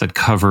podcast that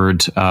covered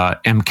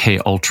MK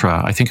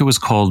Ultra. I think it was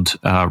called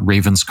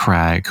Ravens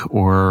Crag,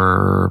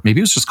 or maybe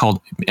it was just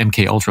called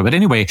MK Ultra. But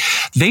anyway,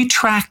 they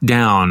tracked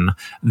down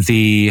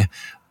the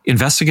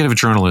investigative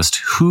journalist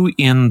who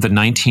in the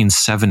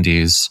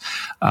 1970s,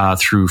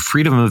 through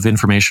Freedom of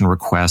Information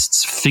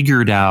requests,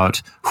 figured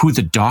out who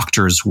the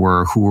doctors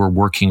were who were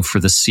working for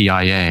the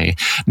CIA.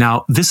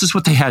 Now, this is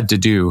what they had to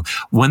do.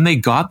 When they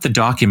got the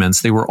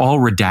documents, they were all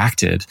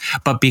redacted.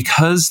 But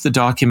because the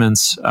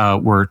documents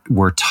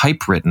were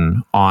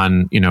typewritten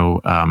on,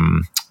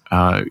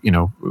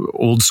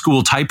 old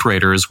school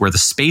typewriters where the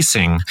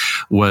spacing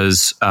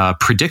was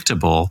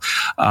predictable,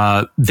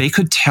 they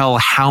could tell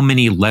how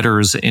many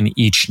letters in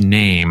each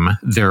name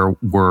there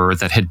were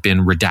that had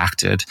been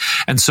redacted.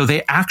 And so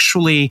they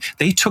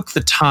took the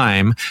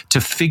time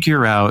to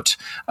figure out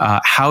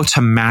how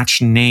to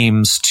match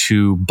names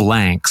to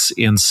blanks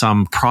in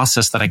some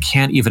process that I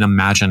can't even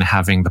imagine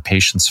having the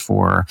patience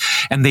for.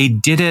 And they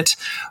did it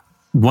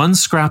one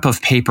scrap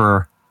of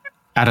paper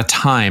at a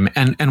time.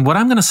 And what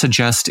I'm going to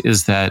suggest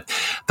is that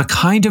the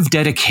kind of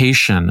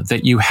dedication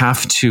that you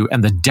have to,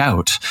 and the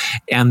doubt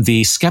and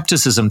the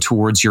skepticism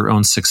towards your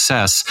own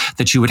success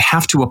that you would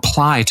have to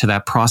apply to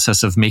that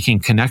process of making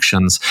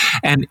connections,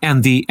 and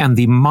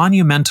the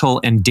monumental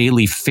and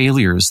daily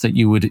failures that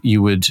you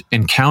would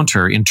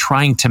encounter in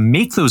trying to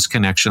make those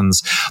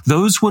connections,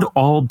 those would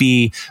all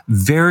be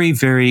very,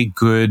 very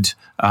good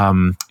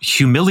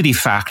humility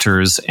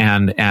factors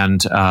and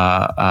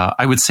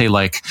I would say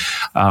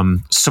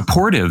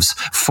supportives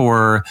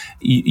for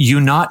you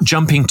not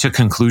jumping to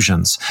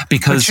conclusions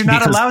because you're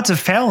not allowed to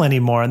fail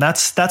anymore, and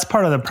that's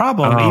part of the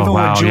problem. Even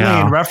what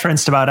Julian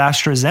referenced about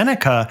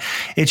AstraZeneca,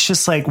 it's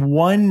just like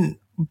one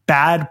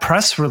bad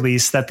press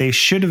release that they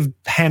should have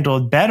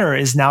handled better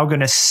is now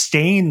going to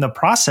stain the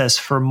process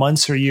for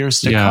months or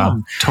years to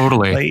come.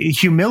 Totally.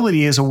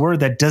 Humility is a word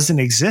that doesn't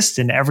exist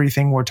in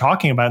everything we're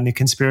talking about in the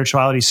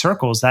conspirituality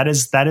circles. That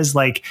is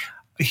like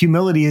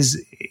humility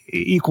is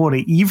equal to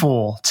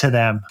evil to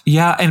them.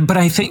 Yeah. But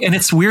I think, and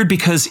it's weird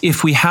because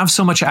if we have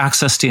so much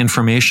access to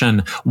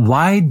information,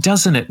 why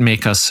doesn't it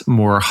make us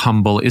more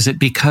humble? Is it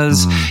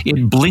because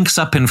it blinks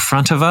up in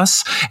front of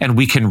us and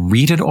we can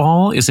read it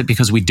all? Is it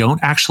because we don't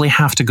actually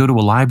have to go to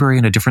a library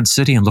in a different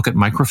city and look at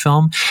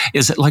microfilm?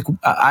 Is it like,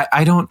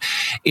 I don't,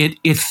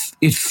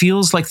 it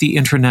feels like the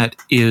internet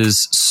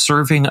is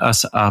serving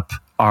us up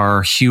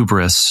our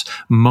hubris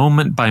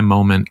moment by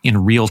moment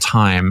in real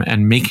time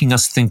and making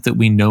us think that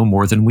we know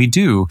more than we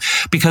do.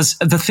 Because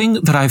the thing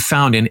that I've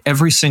found in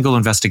every single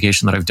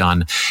investigation that I've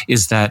done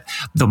is that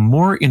the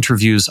more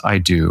interviews I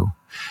do,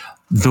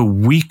 the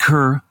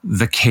weaker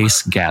the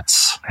case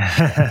gets.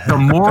 The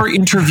more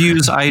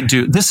interviews I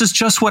do, this is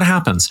just what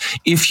happens.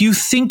 If you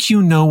think you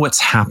know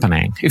what's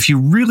happening, if you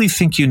really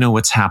think you know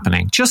what's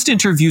happening, just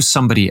interview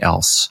somebody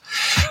else.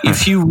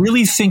 If you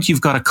really think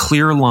you've got a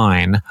clear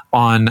line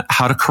on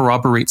how to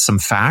corroborate some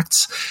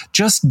facts,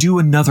 just do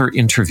another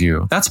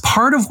interview. That's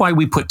part of why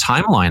we put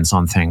timelines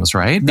on things,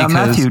 right? Now,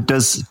 Matthew,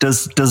 does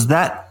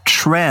that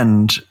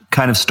trend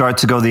kind of start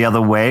to go the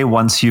other way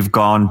once you've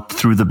gone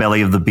through the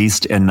belly of the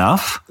beast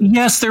enough?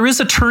 Yes, there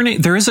is a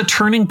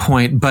turning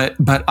point, but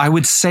I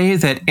would say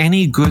that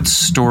any good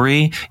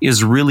story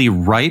is really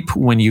ripe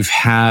when you've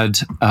had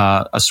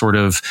a sort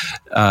of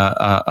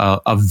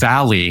a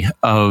valley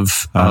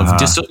of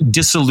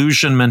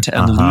disillusionment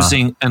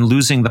and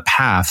losing the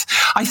path.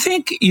 I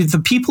think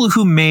the people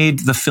who made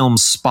the film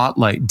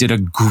Spotlight did a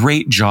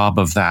great job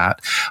of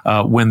that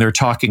when they're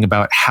talking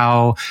about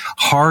how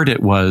hard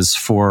it was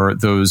for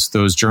those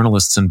journalists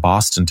journalists in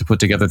Boston to put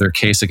together their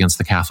case against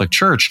the Catholic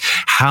Church,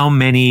 how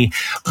many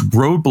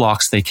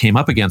roadblocks they came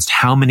up against,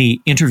 how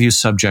many interview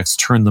subjects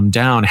turned them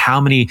down,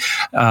 how many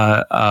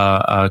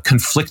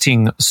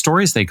conflicting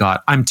stories they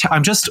got. I'm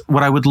just,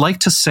 what I would like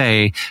to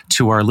say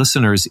to our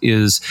listeners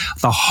is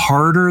the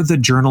harder the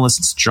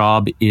journalist's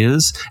job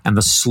is and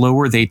the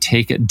slower they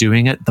take at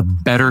doing it, the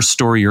better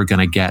story you're going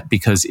to get.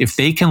 Because if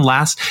they can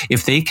last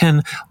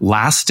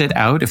it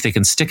out, if they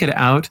can stick it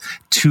out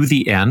to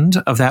the end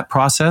of that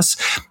process,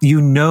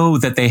 you know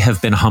that they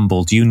have been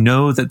humbled. You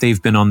know that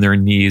they've been on their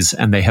knees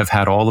and they have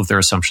had all of their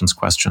assumptions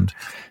questioned.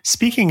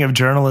 Speaking of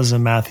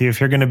journalism, Matthew, if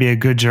you're going to be a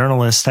good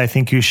journalist, I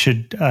think you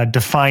should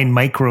define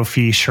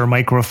microfiche or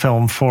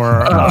microfilm for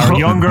our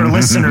younger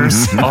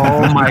listeners.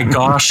 Oh my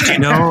gosh! Do you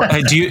know,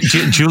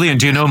 Julian?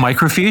 Do you know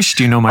microfiche?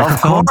 Do you know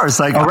microfilm? Of course.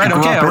 I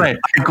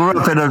grew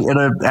up in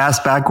an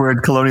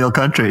ass-backward colonial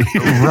country.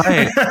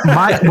 Right.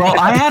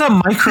 I had a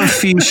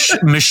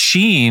microfiche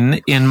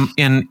machine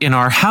in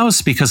our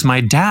house because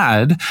my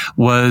dad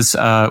was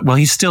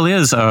he still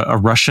is a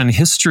Russian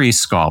history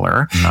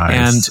scholar.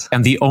 Nice.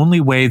 And the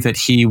only way that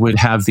he would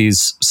have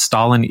these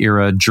Stalin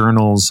era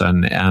journals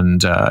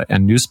and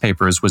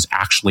newspapers was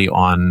actually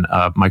on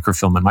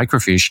microfilm and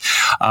microfiche,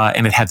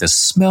 and it had this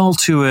smell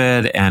to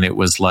it, and it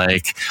was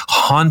like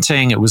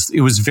haunting. It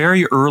was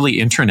very early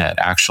internet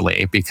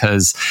actually,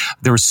 because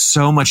there was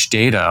so much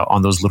data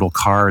on those little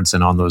cards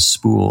and on those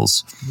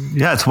spools.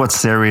 Yeah, it's what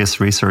serious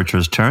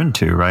researchers turned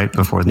to, right,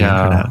 before the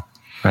internet.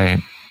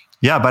 Right.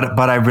 Yeah,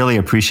 but I really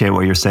appreciate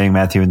what you're saying,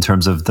 Matthew, in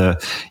terms of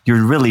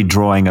you're really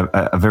drawing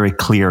a very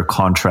clear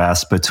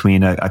contrast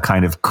between a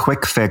kind of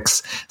quick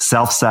fix,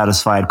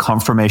 self-satisfied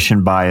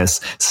confirmation bias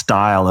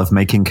style of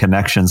making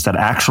connections that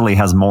actually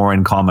has more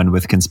in common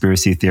with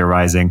conspiracy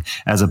theorizing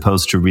as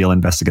opposed to real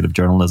investigative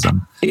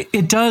journalism.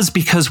 It does,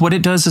 because what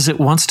it does is it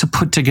wants to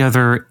put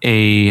together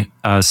a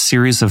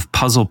series of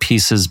puzzle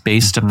pieces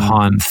based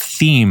upon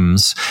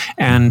themes,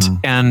 and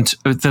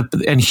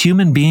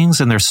human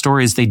beings and their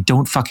stories, they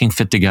don't fucking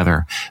fit together.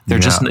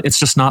 It's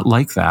just not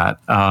like that.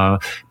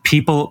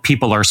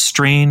 People are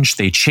strange.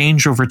 They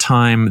change over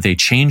time. They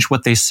change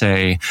what they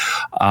say.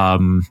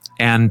 So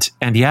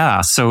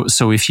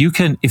if you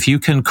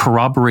can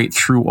corroborate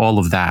through all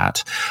of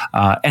that,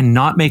 and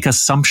not make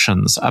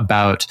assumptions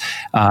about,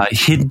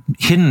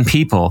 hidden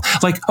people,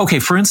 like, okay,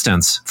 for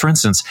instance,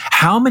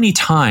 how many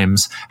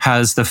times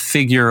has the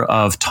figure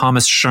of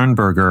Thomas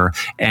Schoenberger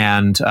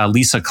and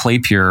Lisa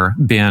Kleypier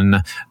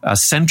been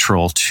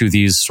central to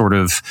these sort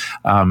of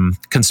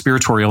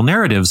conspiratorial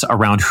narratives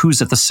around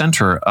who's at the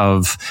center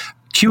of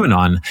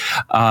QAnon?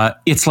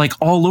 It's like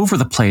all over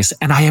the place.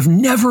 And I have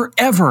never,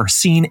 ever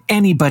seen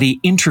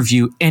anybody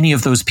interview any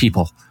of those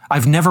people.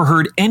 I've never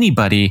heard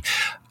anybody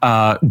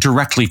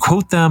directly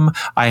quote them.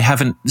 I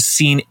haven't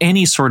seen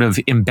any sort of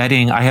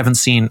embedding. I haven't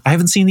seen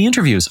the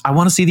interviews. I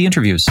want to see the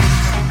interviews.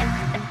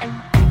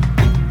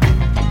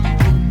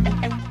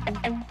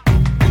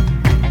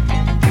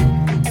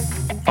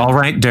 All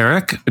right,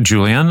 Derek,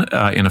 Julian,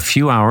 in a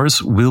few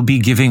hours, we'll be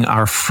giving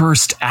our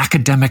first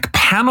academic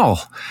panel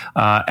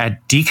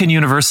at Deakin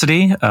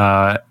University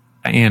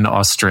in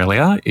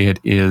Australia. It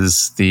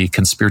is the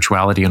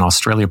Conspirituality in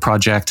Australia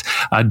project.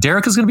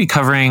 Derek is going to be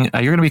covering,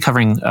 you're going to be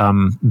covering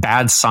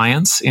bad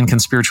science in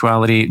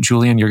conspirituality.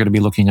 Julian, you're going to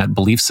be looking at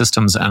belief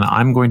systems, and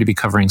I'm going to be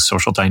covering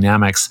social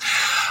dynamics.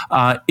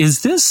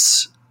 Is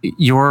this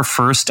your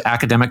first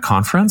academic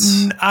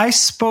conference? I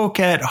spoke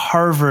at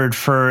Harvard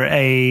for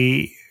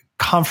a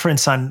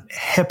conference on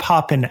hip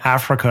hop in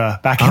Africa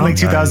back in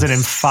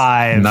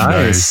 2005.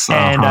 Nice.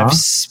 And I've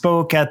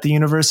spoke at the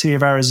University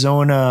of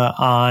Arizona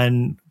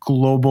on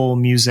global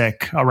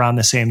music around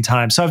the same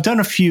time. So I've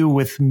done a few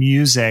with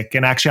music,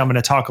 and actually I'm going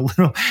to talk a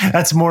little,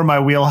 that's more my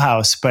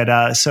wheelhouse, but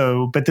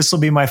this will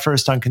be my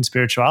first on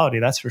conspirituality.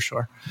 That's for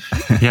sure.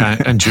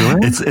 Yeah. And Julian?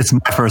 It's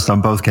my first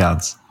on both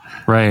counts.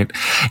 Right.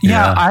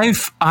 Yeah.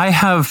 I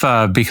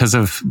have, because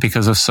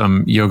of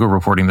some yoga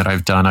reporting that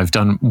I've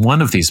done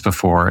one of these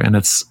before, and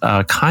it's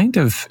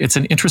it's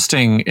an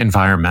interesting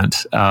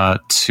environment,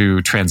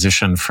 to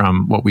transition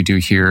from what we do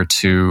here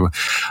to,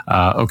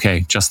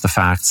 just the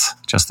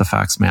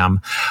facts, ma'am.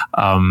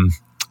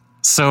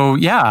 So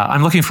yeah,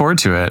 I'm looking forward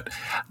to it.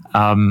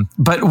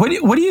 But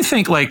what do you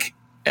think,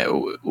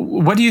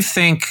 what do you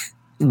think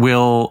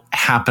will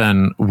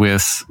happen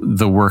with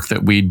the work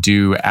that we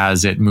do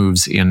as it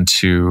moves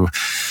into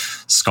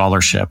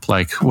scholarship?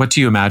 Like, what do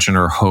you imagine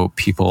or hope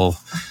people,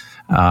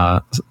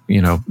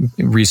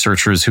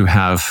 researchers who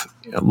have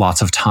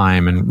lots of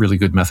time and really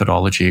good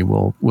methodology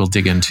will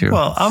dig into?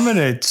 Well, I'm going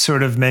to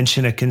sort of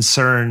mention a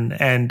concern,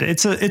 and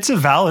it's a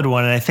valid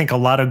one, and I think a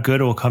lot of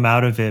good will come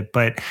out of it.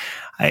 But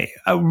I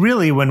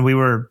really, when we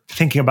were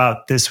thinking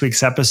about this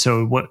week's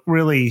episode, what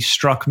really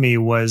struck me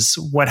was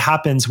what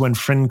happens when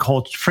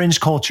fringe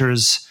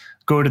cultures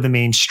go to the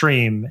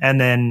mainstream, and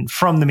then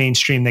from the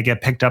mainstream, they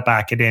get picked up by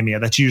academia.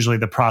 That's usually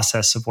the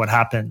process of what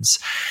happens.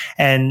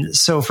 And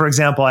so, for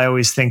example, I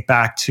always think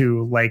back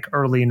to like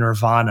early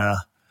Nirvana,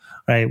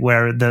 right?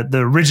 Where the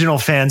original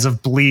fans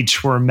of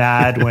Bleach were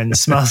mad when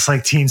Smells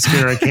Like Teen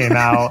Spirit came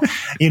out,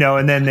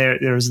 and then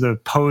there's the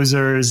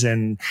posers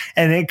and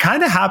it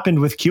kind of happened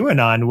with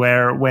QAnon,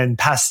 where when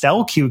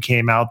Pastel Q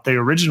came out, the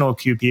original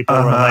Q people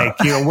were like,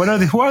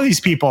 who are these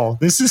people?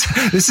 This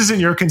isn't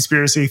your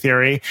conspiracy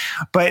theory.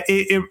 But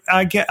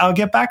I'll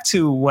get back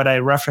to what I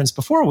referenced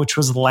before, which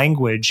was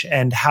language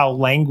and how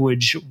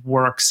language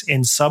works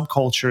in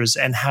subcultures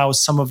and how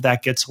some of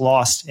that gets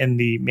lost in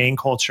the main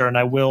culture. And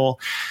I will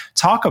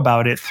talk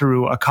about it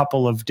through a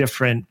couple of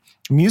different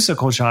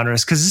musical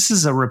genres, because this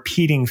is a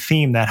repeating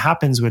theme that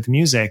happens with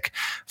music.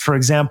 For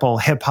example,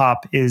 hip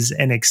hop is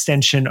an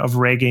extension of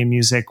reggae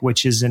music,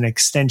 which is an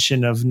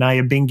extension of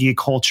Nyabingi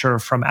culture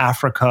from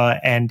Africa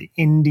and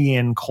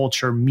Indian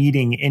culture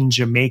meeting in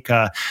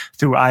Jamaica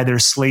through either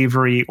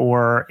slavery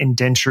or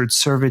indentured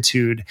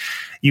servitude.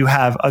 You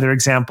have other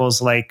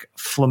examples like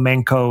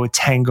flamenco,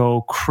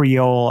 tango,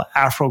 Creole,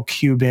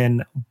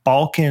 Afro-Cuban,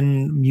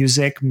 Balkan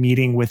music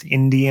meeting with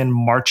Indian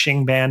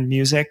marching band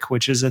music,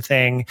 which is a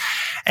thing.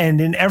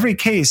 And in every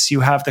case,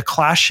 you have the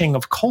clashing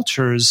of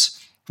cultures,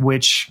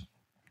 which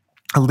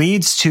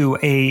leads to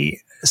a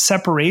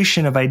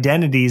separation of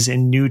identities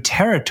in new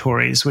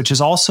territories, which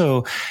is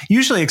also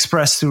usually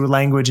expressed through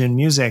language and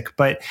music.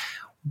 But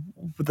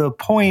the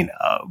point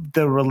of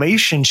the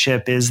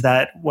relationship is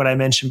that what I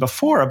mentioned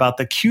before about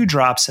the Q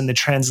drops in the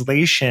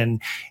translation,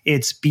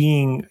 it's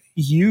being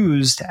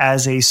used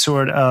as a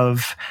sort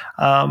of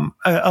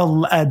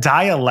a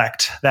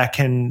dialect that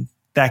can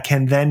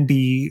then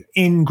be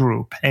in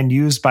group and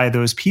used by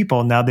those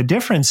people. Now, the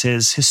difference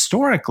is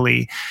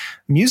historically,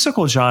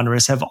 musical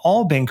genres have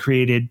all been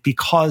created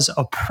because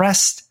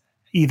oppressed,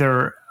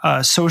 either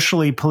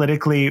socially,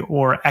 politically,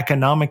 or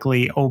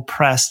economically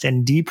oppressed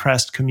and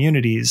depressed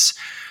communities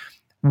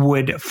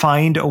would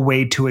find a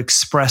way to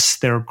express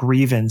their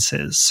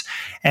grievances.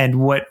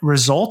 And what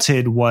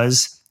resulted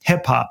was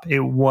hip hop. It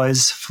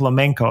was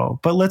flamenco.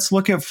 But let's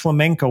look at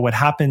flamenco, what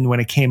happened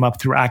when it came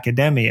up through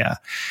academia.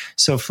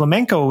 So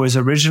flamenco was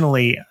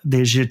originally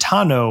the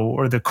gitano,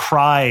 or the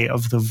cry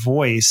of the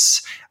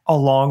voice,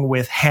 along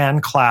with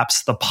hand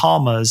claps, the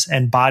palmas,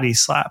 and body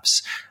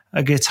slaps.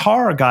 A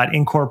guitar got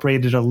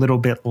incorporated a little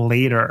bit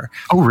later.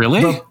 Oh,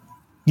 really?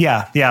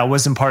 Yeah, it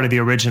wasn't part of the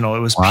original. It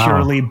was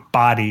purely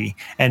body.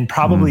 And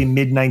probably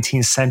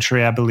mid-19th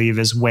century, I believe,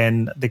 is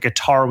when the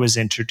guitar was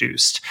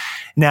introduced.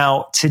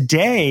 Now,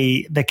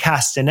 today, the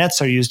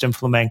castanets are used in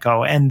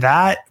flamenco, and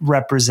that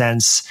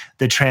represents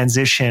the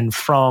transition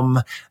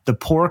from the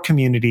poor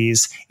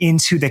communities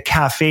into the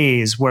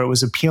cafes, where it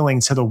was appealing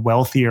to the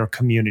wealthier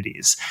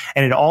communities.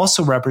 And it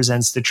also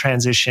represents the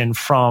transition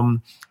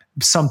from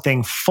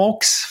something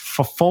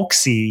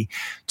folksy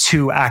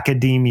to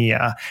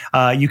academia.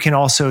 You can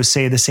also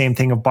say the same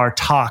thing of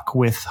Bartók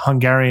with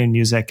Hungarian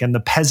music and the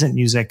peasant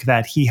music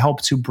that he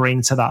helped to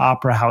bring to the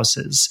opera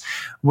houses,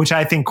 which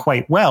I think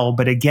quite well.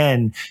 But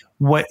again,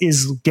 what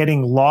is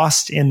getting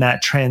lost in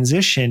that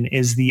transition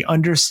is the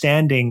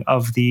understanding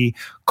of the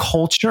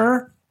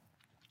culture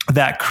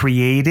that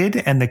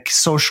created and the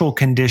social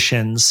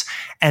conditions.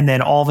 And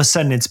then all of a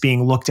sudden it's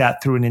being looked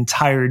at through an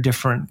entire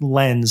different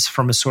lens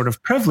from a sort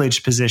of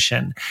privileged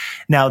position.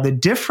 Now, the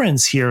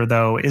difference here,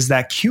 though, is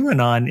that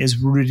QAnon is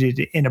rooted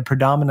in a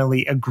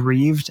predominantly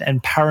aggrieved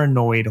and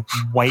paranoid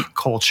white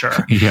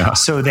culture. Yeah.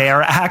 So they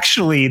are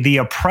actually the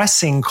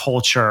oppressing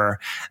culture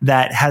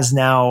that has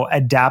now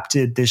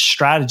adapted this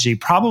strategy,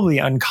 probably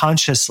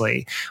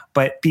unconsciously.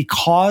 But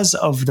because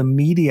of the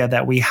media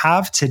that we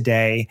have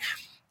today,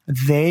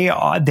 they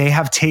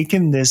have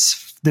taken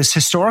this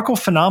historical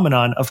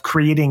phenomenon of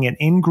creating an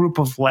in-group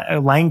of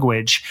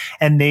language,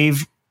 and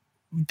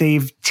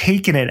they've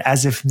taken it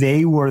as if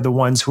they were the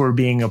ones who are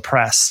being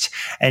oppressed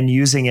and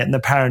using it in the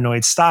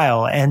paranoid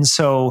style. And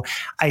so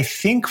I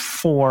think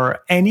for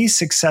any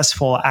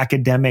successful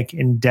academic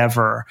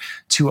endeavor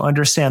to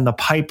understand the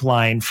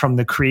pipeline from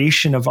the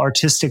creation of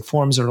artistic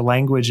forms or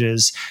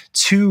languages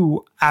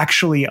to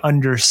actually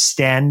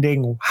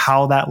understanding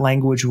how that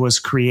language was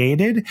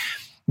created,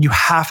 you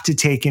have to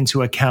take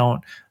into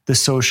account the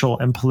social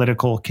and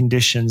political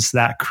conditions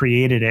that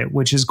created it,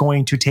 which is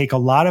going to take a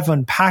lot of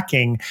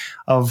unpacking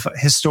of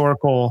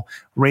historical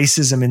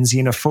racism and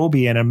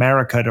xenophobia in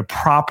America to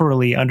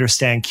properly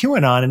understand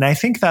QAnon. And I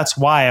think that's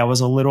why I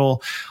was a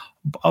little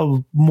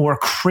more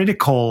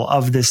critical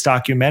of this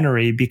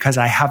documentary, because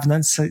I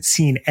haven't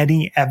seen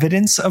any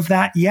evidence of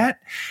that yet.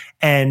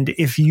 And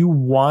if you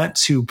want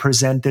to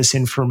present this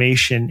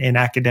information in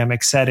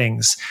academic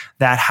settings,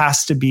 that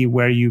has to be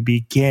where you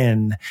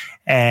begin.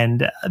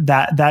 And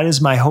that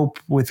is my hope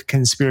with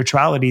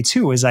conspirituality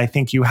too, is I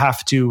think you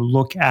have to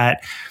look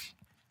at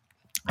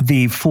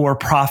the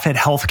for-profit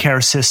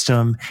healthcare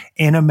system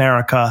in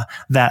America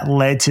that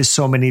led to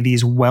so many of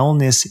these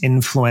wellness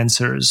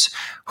influencers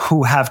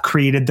who have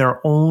created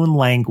their own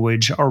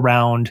language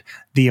around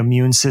the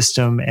immune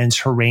system and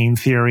terrain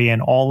theory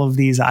and all of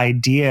these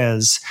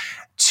ideas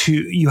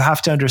you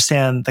have to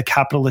understand the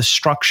capitalist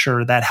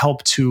structure that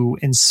helped to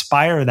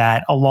inspire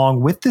that,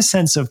 along with the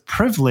sense of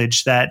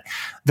privilege that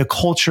the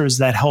cultures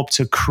that help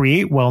to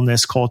create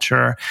wellness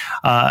culture,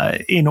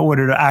 in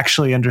order to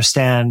actually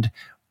understand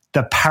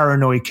the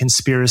paranoid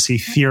conspiracy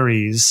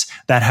theories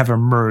that have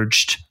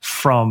emerged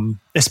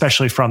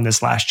especially from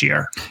this last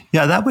year.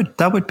 Yeah,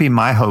 that would be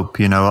my hope,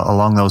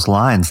 along those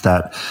lines,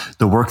 that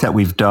the work that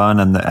we've done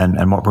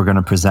and what we're going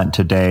to present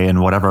today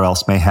and whatever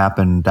else may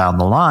happen down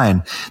the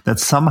line, that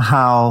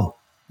somehow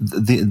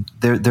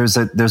there's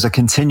a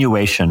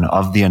continuation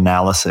of the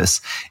analysis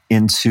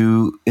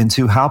into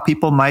how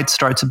people might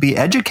start to be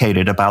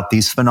educated about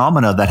these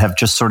phenomena that have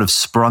just sort of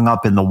sprung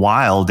up in the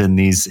wild in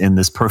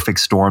this perfect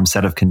storm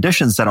set of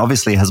conditions that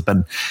obviously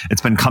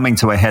it's been coming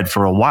to a head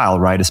for a while,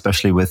 right?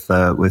 Especially with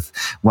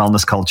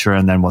wellness culture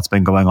and then what's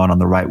been going on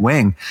the right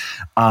wing.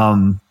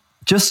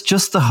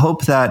 Just the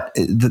hope that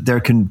there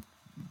can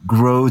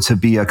grow to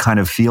be a kind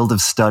of field of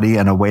study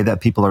and a way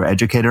that people are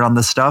educated on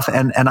this stuff.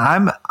 And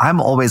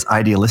I'm always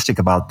idealistic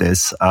about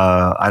this.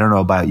 I don't know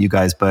about you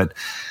guys, but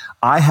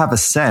I have a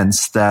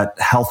sense that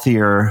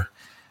healthier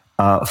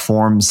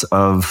forms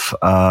of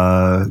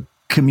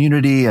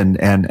community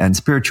and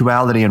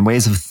spirituality and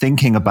ways of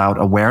thinking about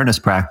awareness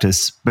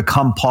practice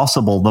become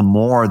possible the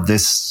more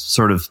this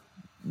sort of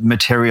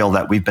material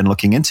that we've been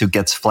looking into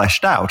gets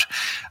fleshed out.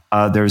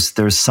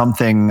 There's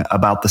something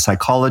about the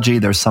psychology.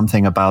 There's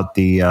something about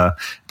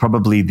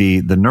probably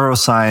the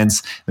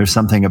neuroscience. There's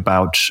something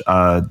about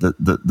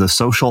the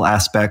social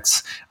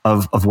aspects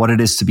of what it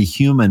is to be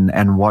human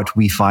and what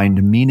we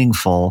find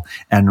meaningful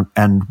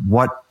and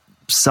what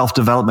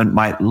self-development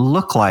might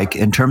look like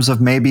in terms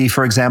of maybe,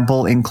 for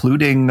example,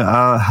 including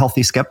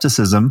healthy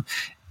skepticism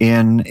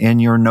in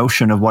your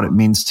notion of what it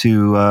means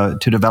to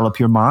develop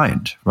your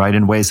mind, right?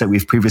 In ways that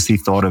we've previously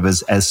thought of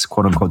as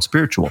quote unquote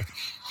spiritual.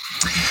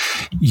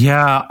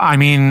 Yeah, I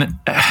mean,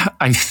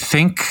 I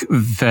think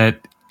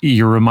that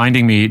you're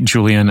reminding me,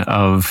 Julian,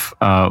 of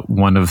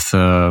one of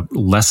the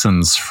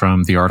lessons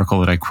from the article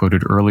that I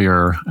quoted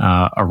earlier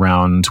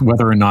around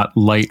whether or not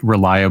light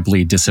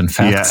reliably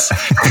disinfects.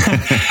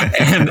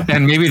 Yeah.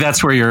 and maybe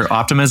that's where your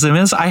optimism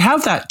is. I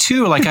have that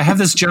too. Like I have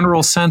this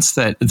general sense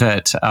that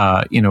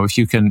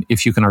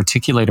if you can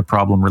articulate a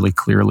problem really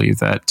clearly,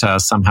 that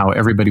somehow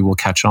everybody will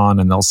catch on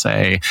and they'll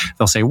say,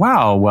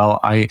 wow, well,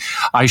 I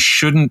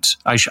should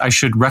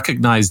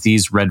recognize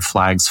these red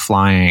flags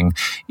flying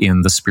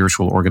in the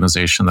spiritual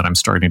organization that I'm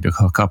starting to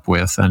hook up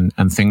with,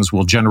 and things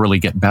will generally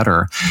get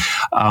better.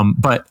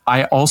 But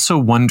I also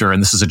wonder, and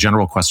this is a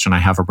general question I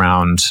have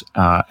around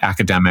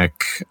academic,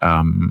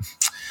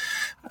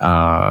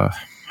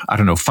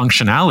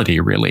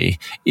 functionality really,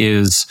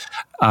 is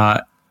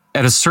at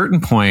a certain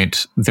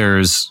point,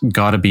 there's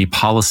got to be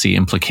policy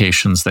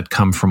implications that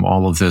come from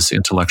all of this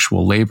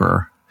intellectual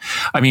labor.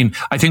 I mean,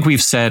 I think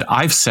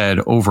I've said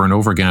over and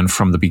over again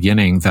from the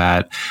beginning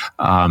that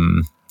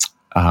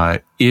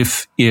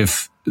if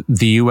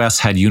the U.S.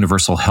 had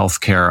universal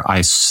health care,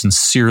 I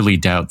sincerely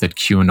doubt that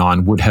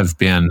QAnon would have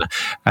been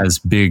as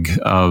big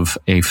of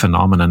a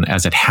phenomenon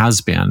as it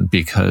has been,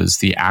 because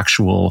the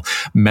actual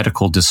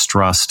medical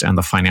distrust and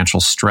the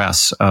financial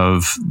stress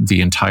of the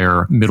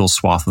entire middle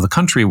swath of the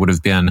country would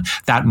have been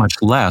that much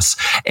less.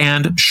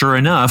 And sure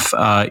enough,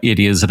 it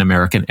is an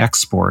American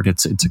export.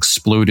 It's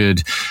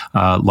exploded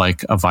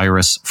like a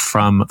virus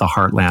from the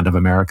heartland of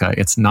America.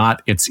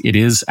 It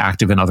is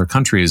active in other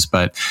countries,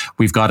 but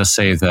we've got to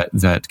say that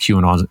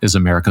QAnon is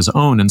America's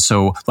own. And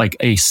so like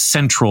a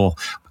central,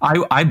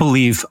 I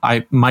believe,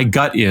 my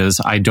gut is,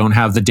 I don't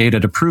have the data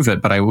to prove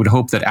it, but I would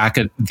hope that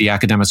the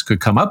academics could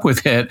come up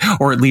with it,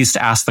 or at least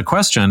ask the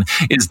question,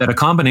 is that a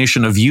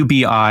combination of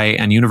UBI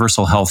and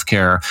universal health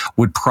care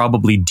would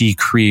probably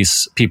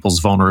decrease people's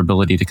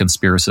vulnerability to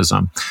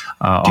conspiracism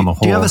on the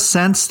whole. Do you have a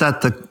sense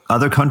that the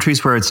other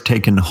countries where it's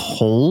taken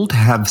hold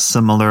have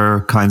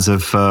similar kinds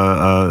of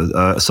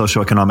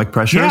socioeconomic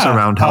pressures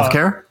around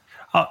healthcare?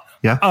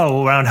 Yeah.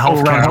 Oh, around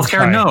healthcare. Around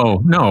healthcare?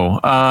 No.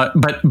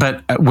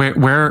 But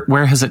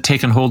where has it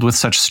taken hold with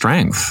such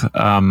strength?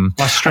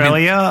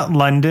 Australia,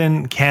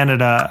 London,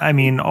 Canada. I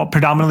mean,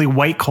 predominantly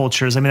white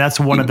cultures. I mean,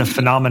 that's one of the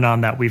phenomenon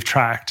that we've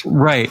tracked.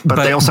 Right. But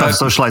they also have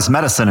socialized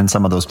medicine in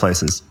some of those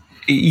places.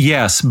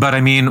 Yes, but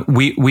I mean,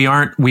 we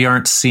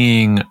aren't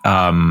seeing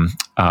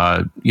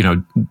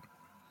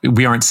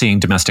we aren't seeing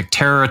domestic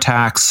terror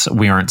attacks.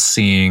 We aren't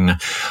seeing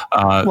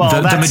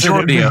the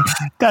majority of...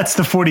 That's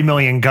the 40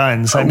 million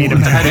guns. I mean,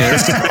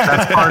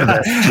 that's part of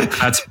it.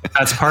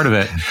 That's part of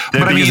it.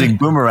 They're using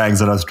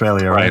boomerangs in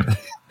Australia, right?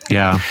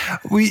 Yeah.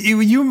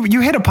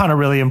 You hit upon a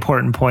really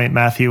important point,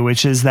 Matthew,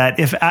 which is that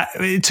if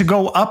to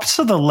go up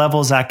to the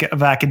levels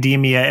of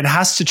academia, it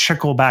has to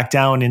trickle back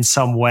down in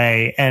some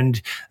way.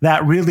 And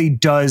that really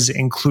does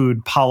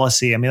include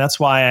policy. I mean,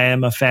 that's why I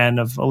am a fan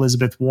of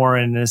Elizabeth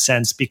Warren in a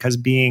sense, because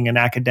being an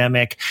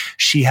academic,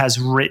 she has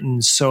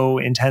written so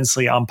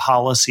intensely on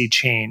policy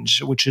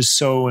change, which is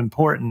so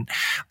important.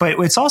 But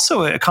it's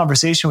also a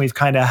conversation we've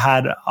kind of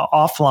had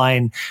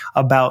offline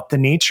about the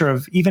nature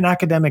of even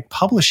academic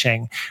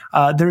publishing.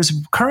 There's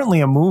there's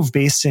currently a move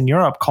based in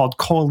Europe called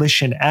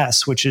Coalition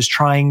S, which is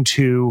trying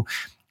to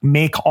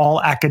make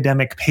all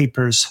academic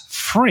papers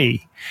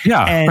free.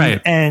 Yeah,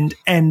 right. And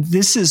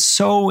this is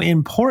so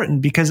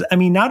important because, I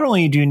mean, not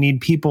only do you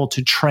need people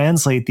to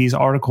translate these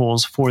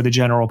articles for the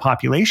general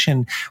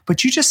population,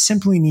 but you just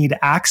simply need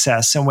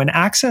access. And when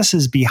access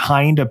is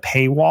behind a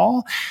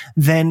paywall,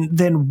 then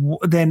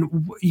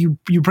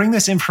you bring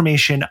this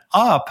information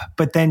up,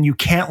 but then you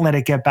can't let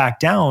it get back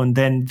down.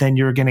 Then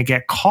you're going to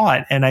get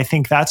caught. And I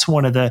think that's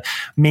one of the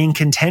main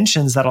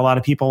contentions that a lot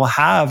of people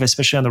have,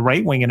 especially on the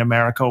right wing in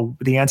America,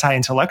 the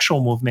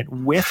anti-intellectual movement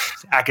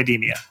with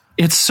academia.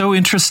 It's so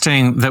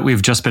interesting that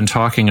we've just been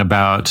talking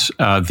about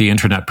the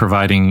internet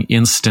providing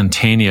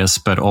instantaneous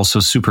but also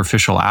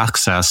superficial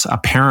access,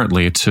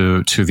 apparently,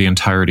 to the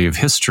entirety of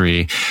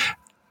history,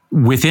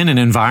 within an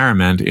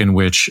environment in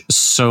which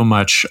so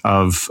much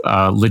of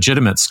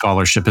legitimate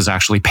scholarship is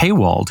actually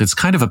paywalled. It's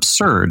kind of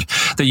absurd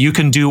that you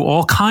can do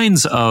all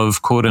kinds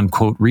of quote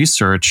unquote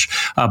research,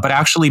 but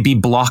actually be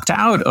blocked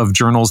out of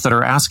journals that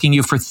are asking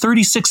you for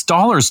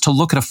 $36 to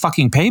look at a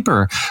fucking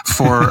paper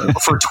for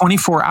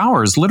 24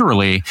 hours,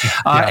 literally.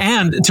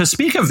 And to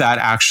speak of that,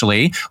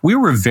 actually, we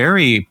were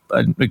very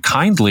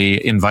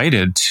kindly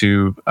invited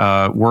to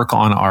work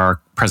on our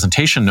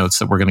presentation notes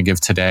that we're going to give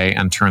today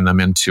and turn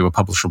them into a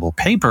publishable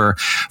paper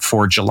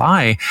for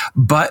July.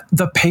 But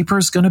the paper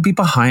is going to be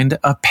behind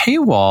a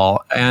paywall.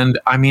 And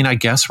I mean, I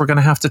guess we're going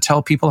to have to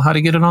tell people how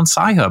to get it on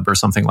Sci-Hub or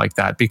something like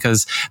that,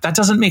 because that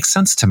doesn't make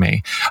sense to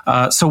me.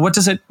 So what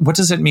does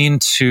it mean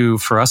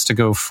for us to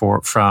go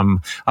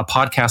from a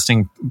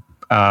podcasting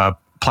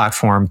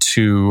platform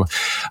to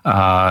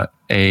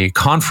a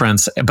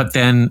conference, but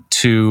then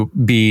to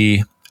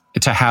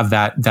have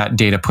that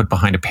data put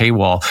behind a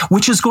paywall,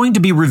 which is going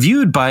to be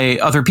reviewed by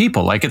other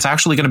people. Like, it's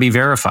actually going to be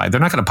verified. They're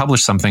not going to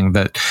publish something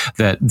that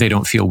they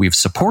don't feel we've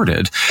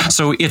supported.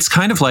 So it's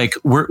kind of like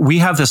we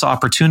have this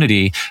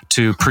opportunity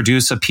to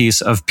produce a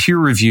piece of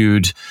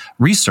peer-reviewed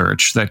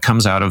research that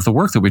comes out of the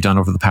work that we've done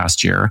over the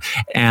past year,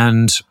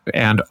 and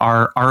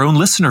our own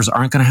listeners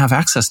aren't going to have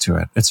access to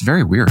it. It's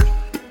very weird.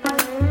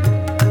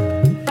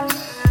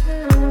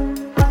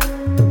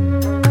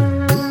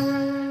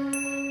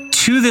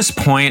 To this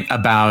point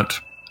about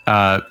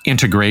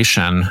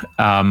integration,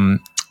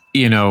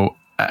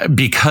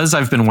 because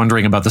I've been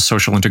wondering about the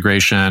social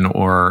integration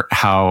or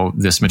how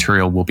this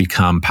material will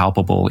become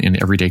palpable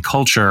in everyday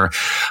culture,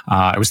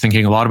 I was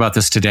thinking a lot about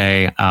this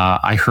today.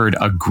 I heard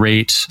a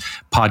great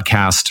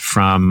podcast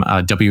from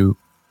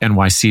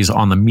WNYC's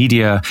On the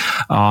Media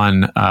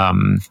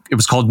it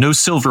was called No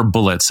Silver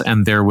Bullets.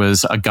 And there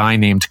was a guy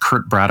named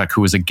Kurt Braddock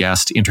who was a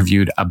guest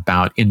interviewed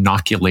about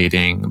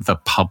inoculating the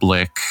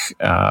public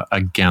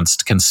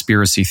against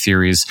conspiracy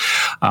theories.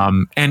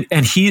 And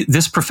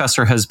this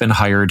professor has been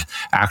hired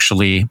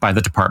actually by the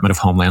Department of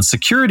Homeland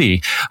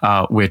Security,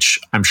 which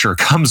I'm sure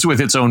comes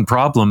with its own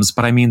problems.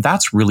 But I mean,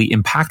 that's really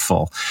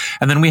impactful.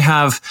 And then we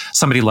have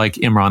somebody like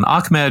Imran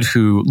Ahmed,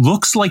 who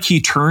looks like he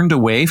turned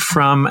away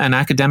from an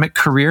academic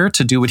career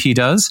to do what he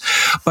does.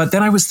 But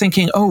then I was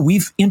thinking,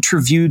 we've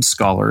interviewed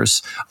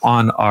scholars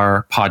on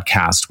our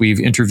podcast.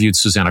 We've interviewed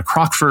Susanna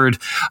Crockford.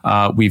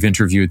 We've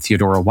interviewed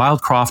Theodora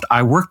Wildcroft.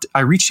 I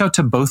reached out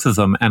to both of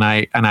them and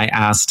I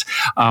asked,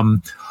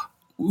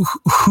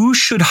 who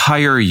should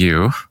hire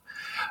you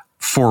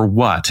for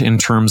what in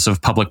terms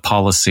of public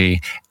policy,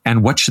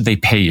 and what should they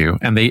pay you?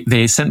 And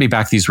they sent me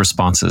back these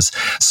responses.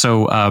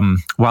 So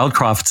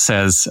Wildcroft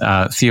says,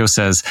 Theo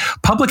says,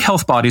 public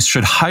health bodies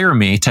should hire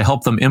me to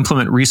help them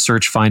implement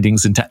research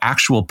findings into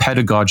actual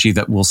pedagogy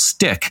that will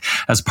stick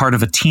as part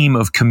of a team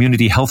of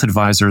community health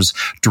advisors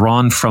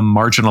drawn from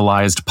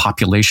marginalized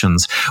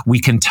populations. We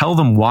can tell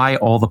them why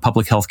all the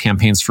public health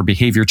campaigns for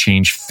behavior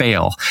change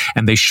fail,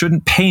 and they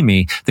shouldn't pay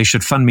me. They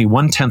should fund me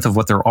 1/10 of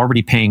what they're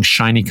already paying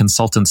shiny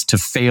consultants to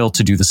fail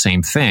to do the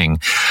same thing.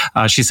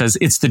 She says,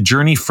 it's the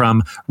journey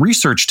from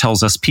research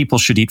tells us people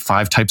should eat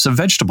 5 types of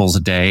vegetables a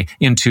day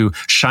into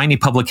shiny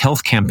public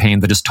health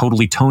campaign that is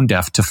totally tone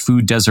deaf to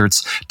food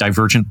deserts,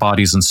 divergent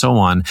bodies, and so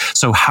on.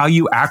 So how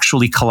you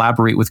actually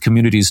collaborate with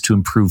communities to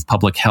improve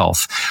public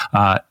health.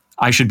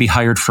 I should be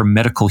hired for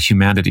medical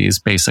humanities,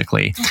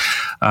 basically,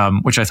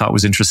 which I thought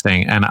was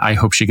interesting, and I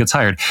hope she gets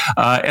hired.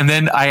 And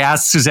then I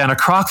asked Susanna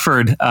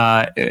Crockford,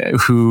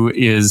 who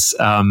is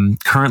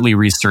currently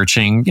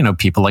researching,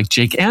 people like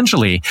Jake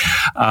Angeli.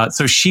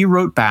 So she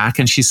wrote back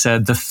and she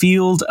said, the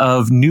field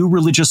of new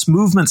religious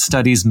movement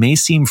studies may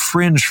seem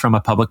fringe from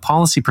a public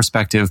policy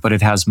perspective, but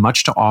it has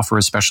much to offer,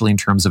 especially in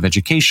terms of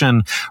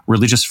education,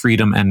 religious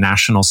freedom, and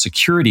national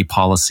security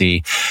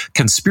policy.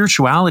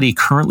 Conspirituality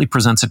currently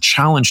presents a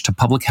challenge to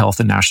public health health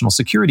and national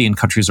security in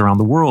countries around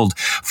the world.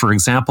 For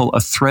example,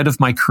 a thread of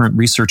my current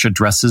research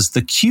addresses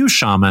the Q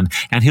shaman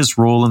and his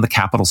role in the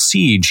Capitol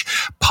siege.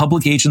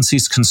 Public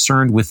agencies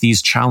concerned with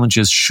these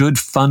challenges should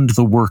fund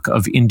the work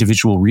of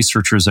individual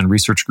researchers and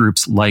research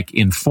groups like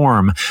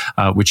Inform,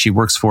 which he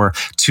works for,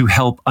 to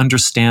help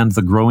understand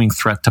the growing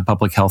threat to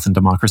public health and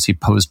democracy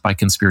posed by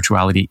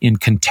conspirituality in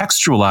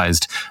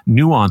contextualized,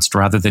 nuanced,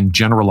 rather than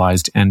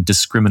generalized and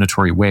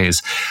discriminatory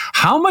ways.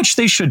 How much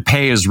they should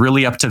pay is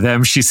really up to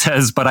them, she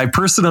says, but I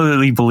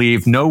personally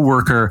believe no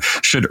worker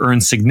should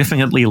earn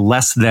significantly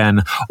less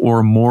than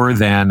or more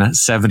than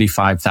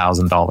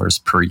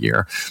 $75,000 per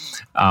year.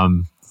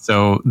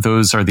 So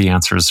those are the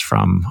answers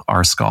from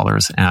our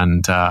scholars.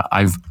 And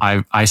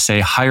I say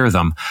hire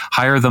them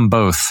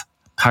both,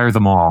 hire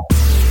them all.